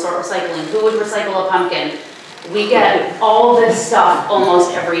single-sort recycling? Who would recycle a pumpkin? We get all this stuff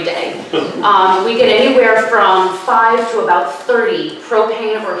almost every day. We get anywhere from 5 to about 30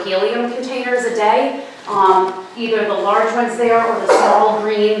 propane or helium containers a day. Either the large ones there or the small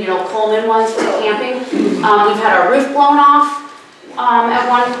green, Coleman ones for camping. We've had our roof blown off. At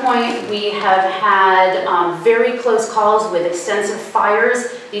one point, we have had very close calls with extensive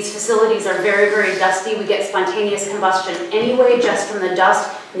fires. These facilities are very, very dusty. We get spontaneous combustion anyway, just from the dust,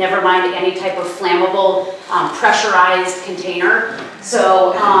 never mind any type of flammable, pressurized container.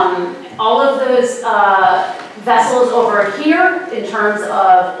 So all of those vessels over here, in terms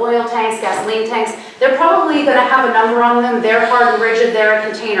of oil tanks, gasoline tanks, they're probably going to have a number on them. They're hard and rigid, they're a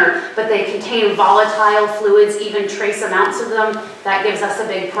container, but they contain volatile fluids, even trace amounts of them. That gives us a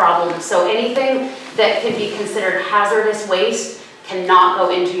big problem. So anything that can be considered hazardous waste cannot go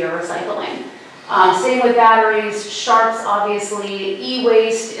into your recycling. Same with batteries, sharps, obviously,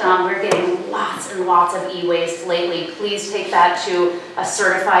 e-waste. We're getting lots and lots of e-waste lately. Please take that to a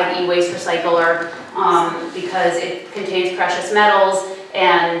certified e-waste recycler because it contains precious metals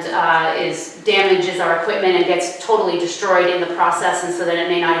and damages our equipment and gets totally destroyed in the process, and so that it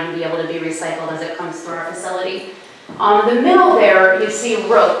may not even be able to be recycled as it comes through our facility. On the middle there, you see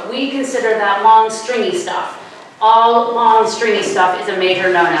rope. We consider that long, stringy stuff. All long, stringy stuff is a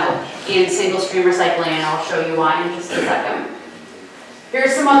major no-no in single-stream recycling, and I'll show you why in just a second.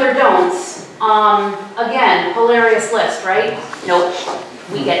 Here's some other don'ts. Again, hilarious list, right? Nope.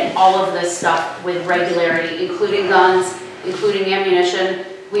 We get all of this stuff with regularity, including guns, including ammunition.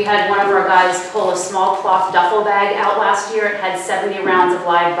 We had one of our guys pull a small cloth duffel bag out last year. It had 70 rounds of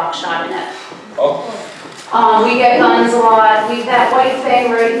live buckshot in it. We get guns a lot. That white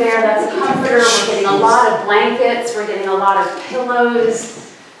thing right there, that's a comforter. We're getting a lot of blankets. We're getting a lot of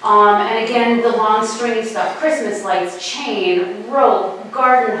pillows. And again, the long stringy stuff, Christmas lights, chain, rope,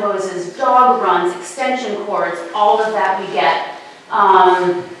 garden hoses, dog runs, extension cords, all of that we get.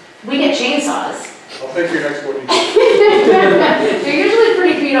 We get chainsaws. I'll pick your next one. They're usually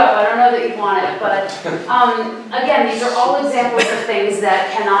pretty beat up. I don't know that you'd want it, but again, these are all examples of things that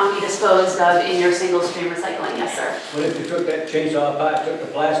cannot be disposed of in your single stream recycling. Yes, sir. What if you took that chainsaw apart, took the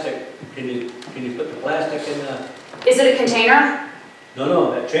plastic? Can you put the plastic in the? Is it a container?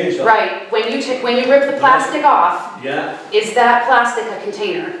 No, that chainsaw. Right. When you rip the plastic off, yeah. Is that plastic a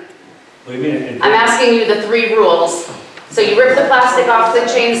container? What do you mean? I'm asking you the 3 rules. So you rip the plastic off the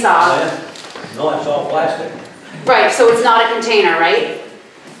chainsaw. Oh, yeah. No, it's all plastic. Right, so it's not a container, right?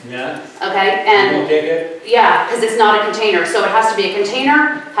 Yeah. Okay, and... You won't take it? Yeah, because it's not a container. So it has to be a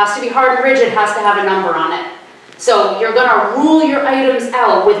container, has to be hard and rigid, has to have a number on it. So you're going to rule your items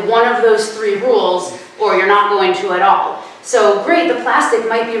out with one of those 3 rules, or you're not going to at all. So great, the plastic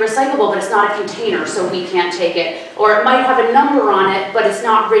might be recyclable, but it's not a container, so we can't take it. Or it might have a number on it, but it's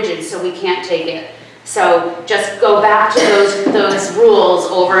not rigid, so we can't take it. So just go back to those rules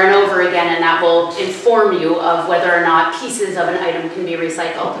over and over again, and that will inform you of whether or not pieces of an item can be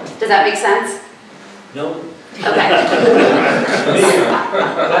recycled. Does that make sense? No. Okay.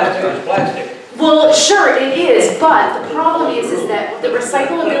 Plastic is plastic. Well, sure, it is, but the problem is that the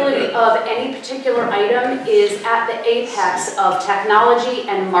recyclability of any particular item is at the apex of technology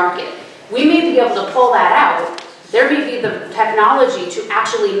and market. We may be able to pull that out. There may be the technology to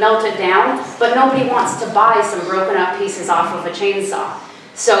actually melt it down, but nobody wants to buy some broken up pieces off of a chainsaw.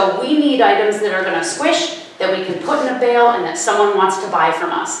 So we need items that are going to squish, that we can put in a bale, and that someone wants to buy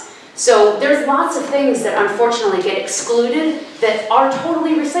from us. So there's lots of things that unfortunately get excluded that are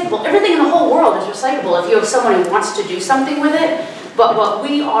totally recyclable. Everything in the whole world is recyclable if you have someone who wants to do something with it. But what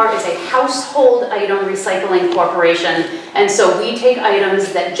we are is a household item recycling corporation. And so we take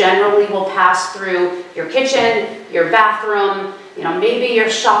items that generally will pass through your kitchen, your bathroom, maybe your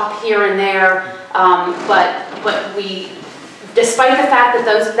shop here and there. But we, despite the fact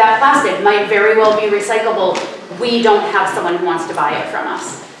that that plastic might very well be recyclable, we don't have someone who wants to buy it from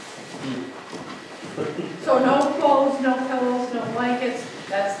us. So no clothes, no pillows, no blankets,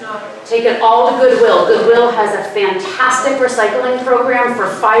 that's not... Take it all to Goodwill. Goodwill has a fantastic recycling program for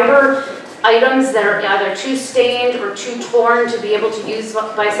fiber items that are either too stained or too torn to be able to use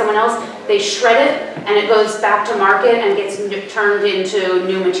by someone else. They shred it and it goes back to market and gets turned into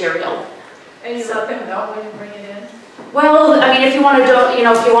new material. And you let them know when you bring it in? Well, I mean, if you want to,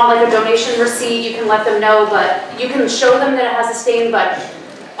 if you want like a donation receipt, you can let them know, but you can show them that it has a stain, but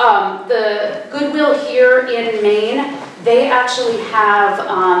The Goodwill here in Maine, they actually have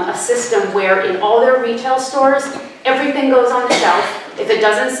a system where in all their retail stores, everything goes on the shelf. If it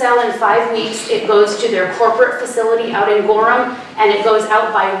doesn't sell in 5 weeks, it goes to their corporate facility out in Gorham, and it goes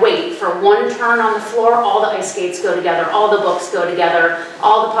out by weight. For one turn on the floor, all the ice skates go together, all the books go together,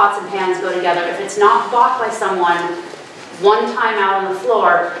 all the pots and pans go together. If it's not bought by someone one time out on the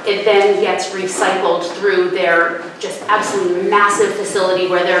floor, it then gets recycled through their just absolutely massive facility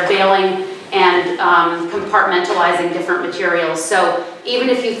where they're baling and compartmentalizing different materials. So even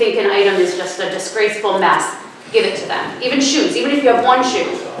if you think an item is just a disgraceful mess, give it to them. Even shoes, even if you have one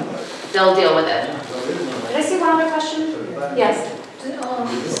shoe, they'll deal with it. Did I see one other question? Yes?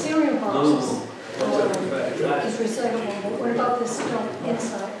 Cereal boxes is recyclable, but what about the stuff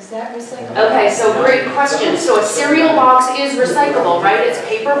inside? Is that recyclable? Okay, so great question. So a cereal box is recyclable, right? It's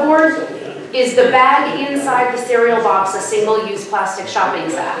paperboard. Is the bag inside the cereal box a single-use plastic shopping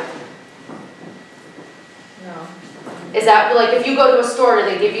sack? No. Is that, like, if you go to a store, do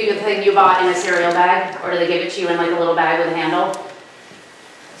they give you the thing you bought in a cereal bag? Or do they give it to you in like a little bag with a handle?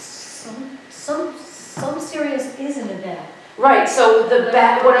 Some cereals is in a bag. Right, so the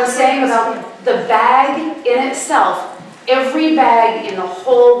bag, what I'm saying about the bag in itself, every bag in the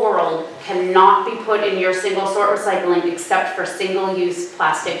whole world cannot be put in your single sort recycling except for single-use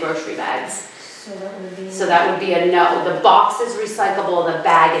plastic grocery bags. So that would be a no. The box is recyclable, the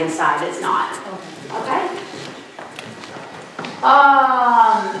bag inside is not. Okay?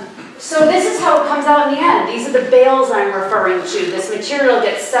 So this is how it comes out in the end. These are the bales I'm referring to. This material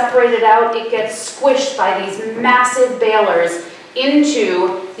gets separated out, it gets squished by these massive balers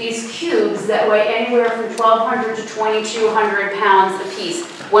into these cubes that weigh anywhere from 1,200 to 2,200 pounds a piece.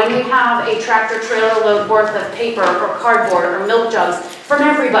 When we have a tractor trailer load worth of paper or cardboard or milk jugs from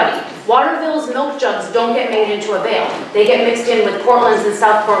everybody, Waterville's milk jugs don't get made into a bale. They get mixed in with Portland's and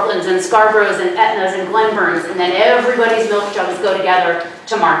South Portland's and Scarborough's and Etna's and Glenburn's, and then everybody's milk jugs go together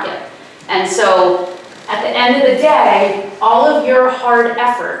to market. And so at the end of the day, all of your hard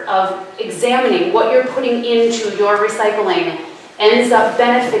effort of examining what you're putting into your recycling ends up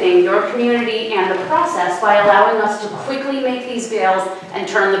benefiting your community and the process by allowing us to quickly make these bales and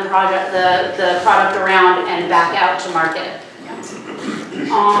turn the product around and back out to market.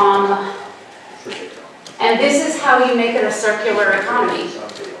 And this is how you make it a circular economy.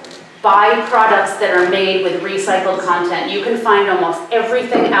 Buy products that are made with recycled content. You can find almost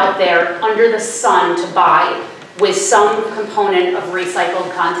everything out there under the sun to buy with some component of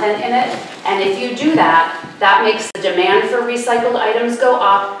recycled content in it. And if you do that, that makes the demand for recycled items go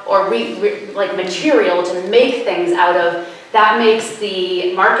up, or like material to make things out of. That makes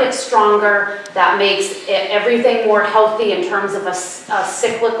the market stronger. That makes everything more healthy in terms of a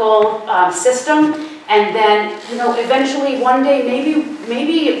cyclical system. And then, you know, eventually one day,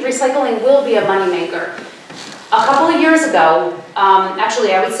 maybe recycling will be a moneymaker. A couple of years ago,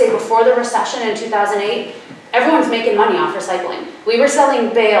 actually I would say before the recession in 2008, everyone's making money off recycling. We were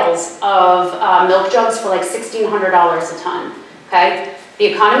selling bales of milk jugs for like $1,600 a ton, okay? The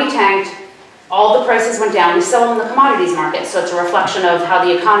economy tanked, all the prices went down. We sell in the commodities market, so it's a reflection of how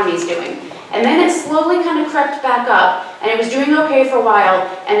the economy is doing. And then it slowly kind of crept back up, and it was doing okay for a while,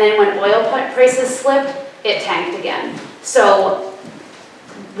 and then when oil prices slipped, it tanked again. So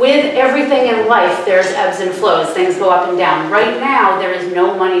with everything in life, there's ebbs and flows. Things go up and down. Right now, there is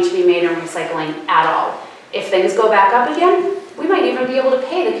no money to be made in recycling at all. If things go back up again, we might even be able to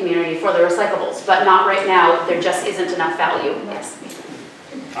pay the community for the recyclables, but not right now. There just isn't enough value. Yes.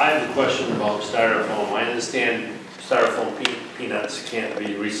 I have a question about styrofoam. I understand styrofoam peanuts can't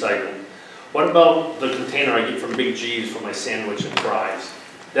be recycled. What about the container I get from Big G's for my sandwich and fries?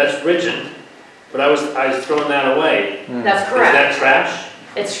 That's rigid, but I was throwing that away. That's correct. Is that trash?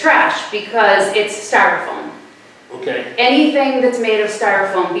 It's trash because it's styrofoam. Okay. Anything that's made of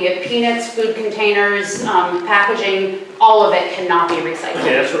styrofoam, be it peanuts, food containers, packaging, all of it cannot be recycled.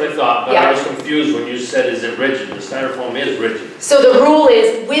 Okay, that's what I thought, but Yeah. I was confused when you said, is it rigid? The styrofoam is rigid. So the rule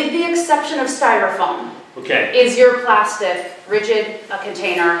is, with the exception of styrofoam, Okay. is your plastic rigid, a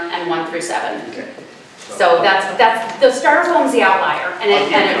container, and 1 through 7. Okay. So that's the styrofoam's the outlier, and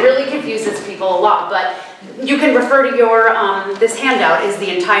it really confuses people a lot. But you can refer to your this handout is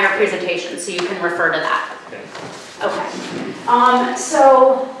the entire presentation, so you can refer to that. Okay.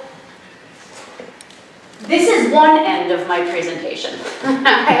 So this is one end of my presentation.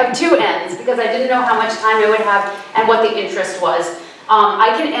 I have 2 ends because I didn't know how much time I would have and what the interest was.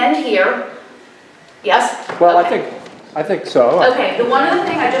 I can end here. Yes? Well, okay. I think so. Okay, the one other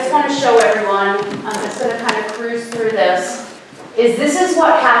thing I just want to show everyone, I'm just going to kind of cruise through this, is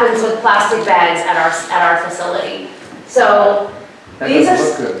what happens with plastic bags at our facility. So That These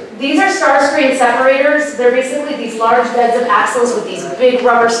doesn't are, look good. these are star screen separators. They're basically these large beds of axles with these big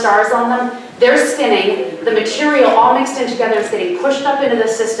rubber stars on them. They're spinning. The material all mixed in together is getting pushed up into the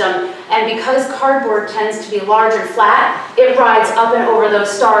system. And because cardboard tends to be large and flat, it rides up and over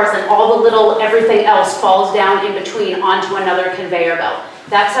those stars, and all the little everything else falls down in between onto another conveyor belt.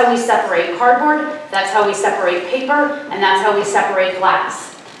 That's how we separate cardboard, that's how we separate paper, and that's how we separate glass.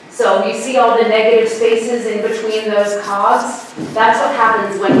 So you see all the negative spaces in between those cogs? That's what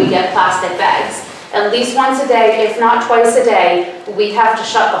happens when we get plastic bags. At least once a day, if not twice a day, we have to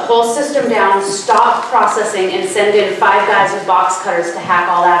shut the whole system down, stop processing, and send in 5 guys with box cutters to hack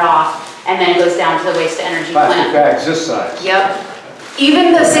all that off, and then it goes down to the waste to energy plant. Plastic bags this size. Yep.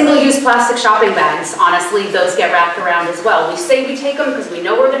 Even the single-use plastic shopping bags, honestly, those get wrapped around as well. We say we take them because we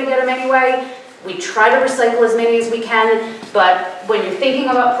know we're going to get them anyway. We try to recycle as many as we can, but when you're thinking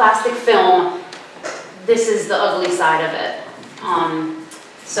about plastic film, this is the ugly side of it.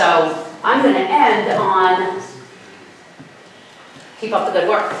 So I'm going to end on keep up the good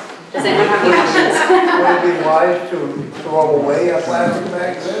work. Does anyone have any questions? Would it be wise to throw away a plastic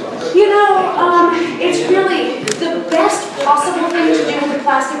bag then? You know, it's really the best possible thing to do with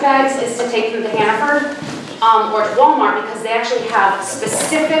plastic bags is to take them to Hannaford or to Walmart, because they actually have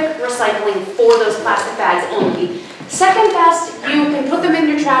specific recycling for those plastic bags only. Second best, you can put them in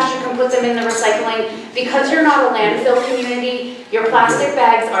your trash, you can put them in the recycling. Because you're not a landfill community, your plastic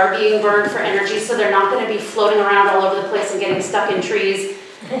bags are being burned for energy, so they're not going to be floating around all over the place and getting stuck in trees.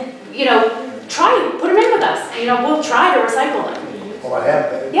 You know, put them in with us. You know, we'll try to recycle them. Well, I have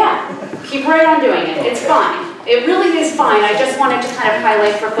been. Yeah, keep right on doing it. It's fine. It really is fine. I just wanted to kind of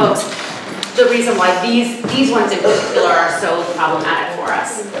highlight for folks the reason why these ones in particular are so problematic for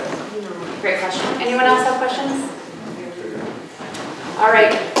us. Great question. Anyone else have questions? All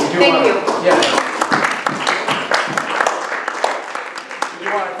right. Thank you. Yeah. We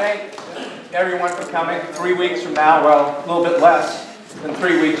do want to thank everyone for coming. 3 weeks from now, well, a little bit less than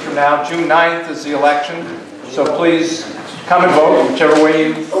 3 weeks from now, June 9th is the election. So please come and vote, whichever way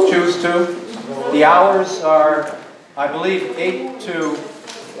you choose to. The hours are, I believe, 8 to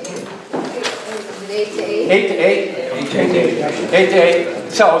 8. 8 to 8. 8 to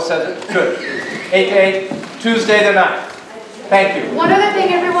 8. So it says it. Good. 8 to 8. Tuesday the 9th. Thank you. One other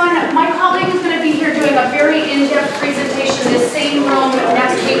thing, everyone. My colleague is going to be here doing a very in-depth presentation in this same room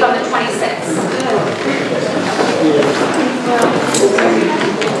next week on the 26th.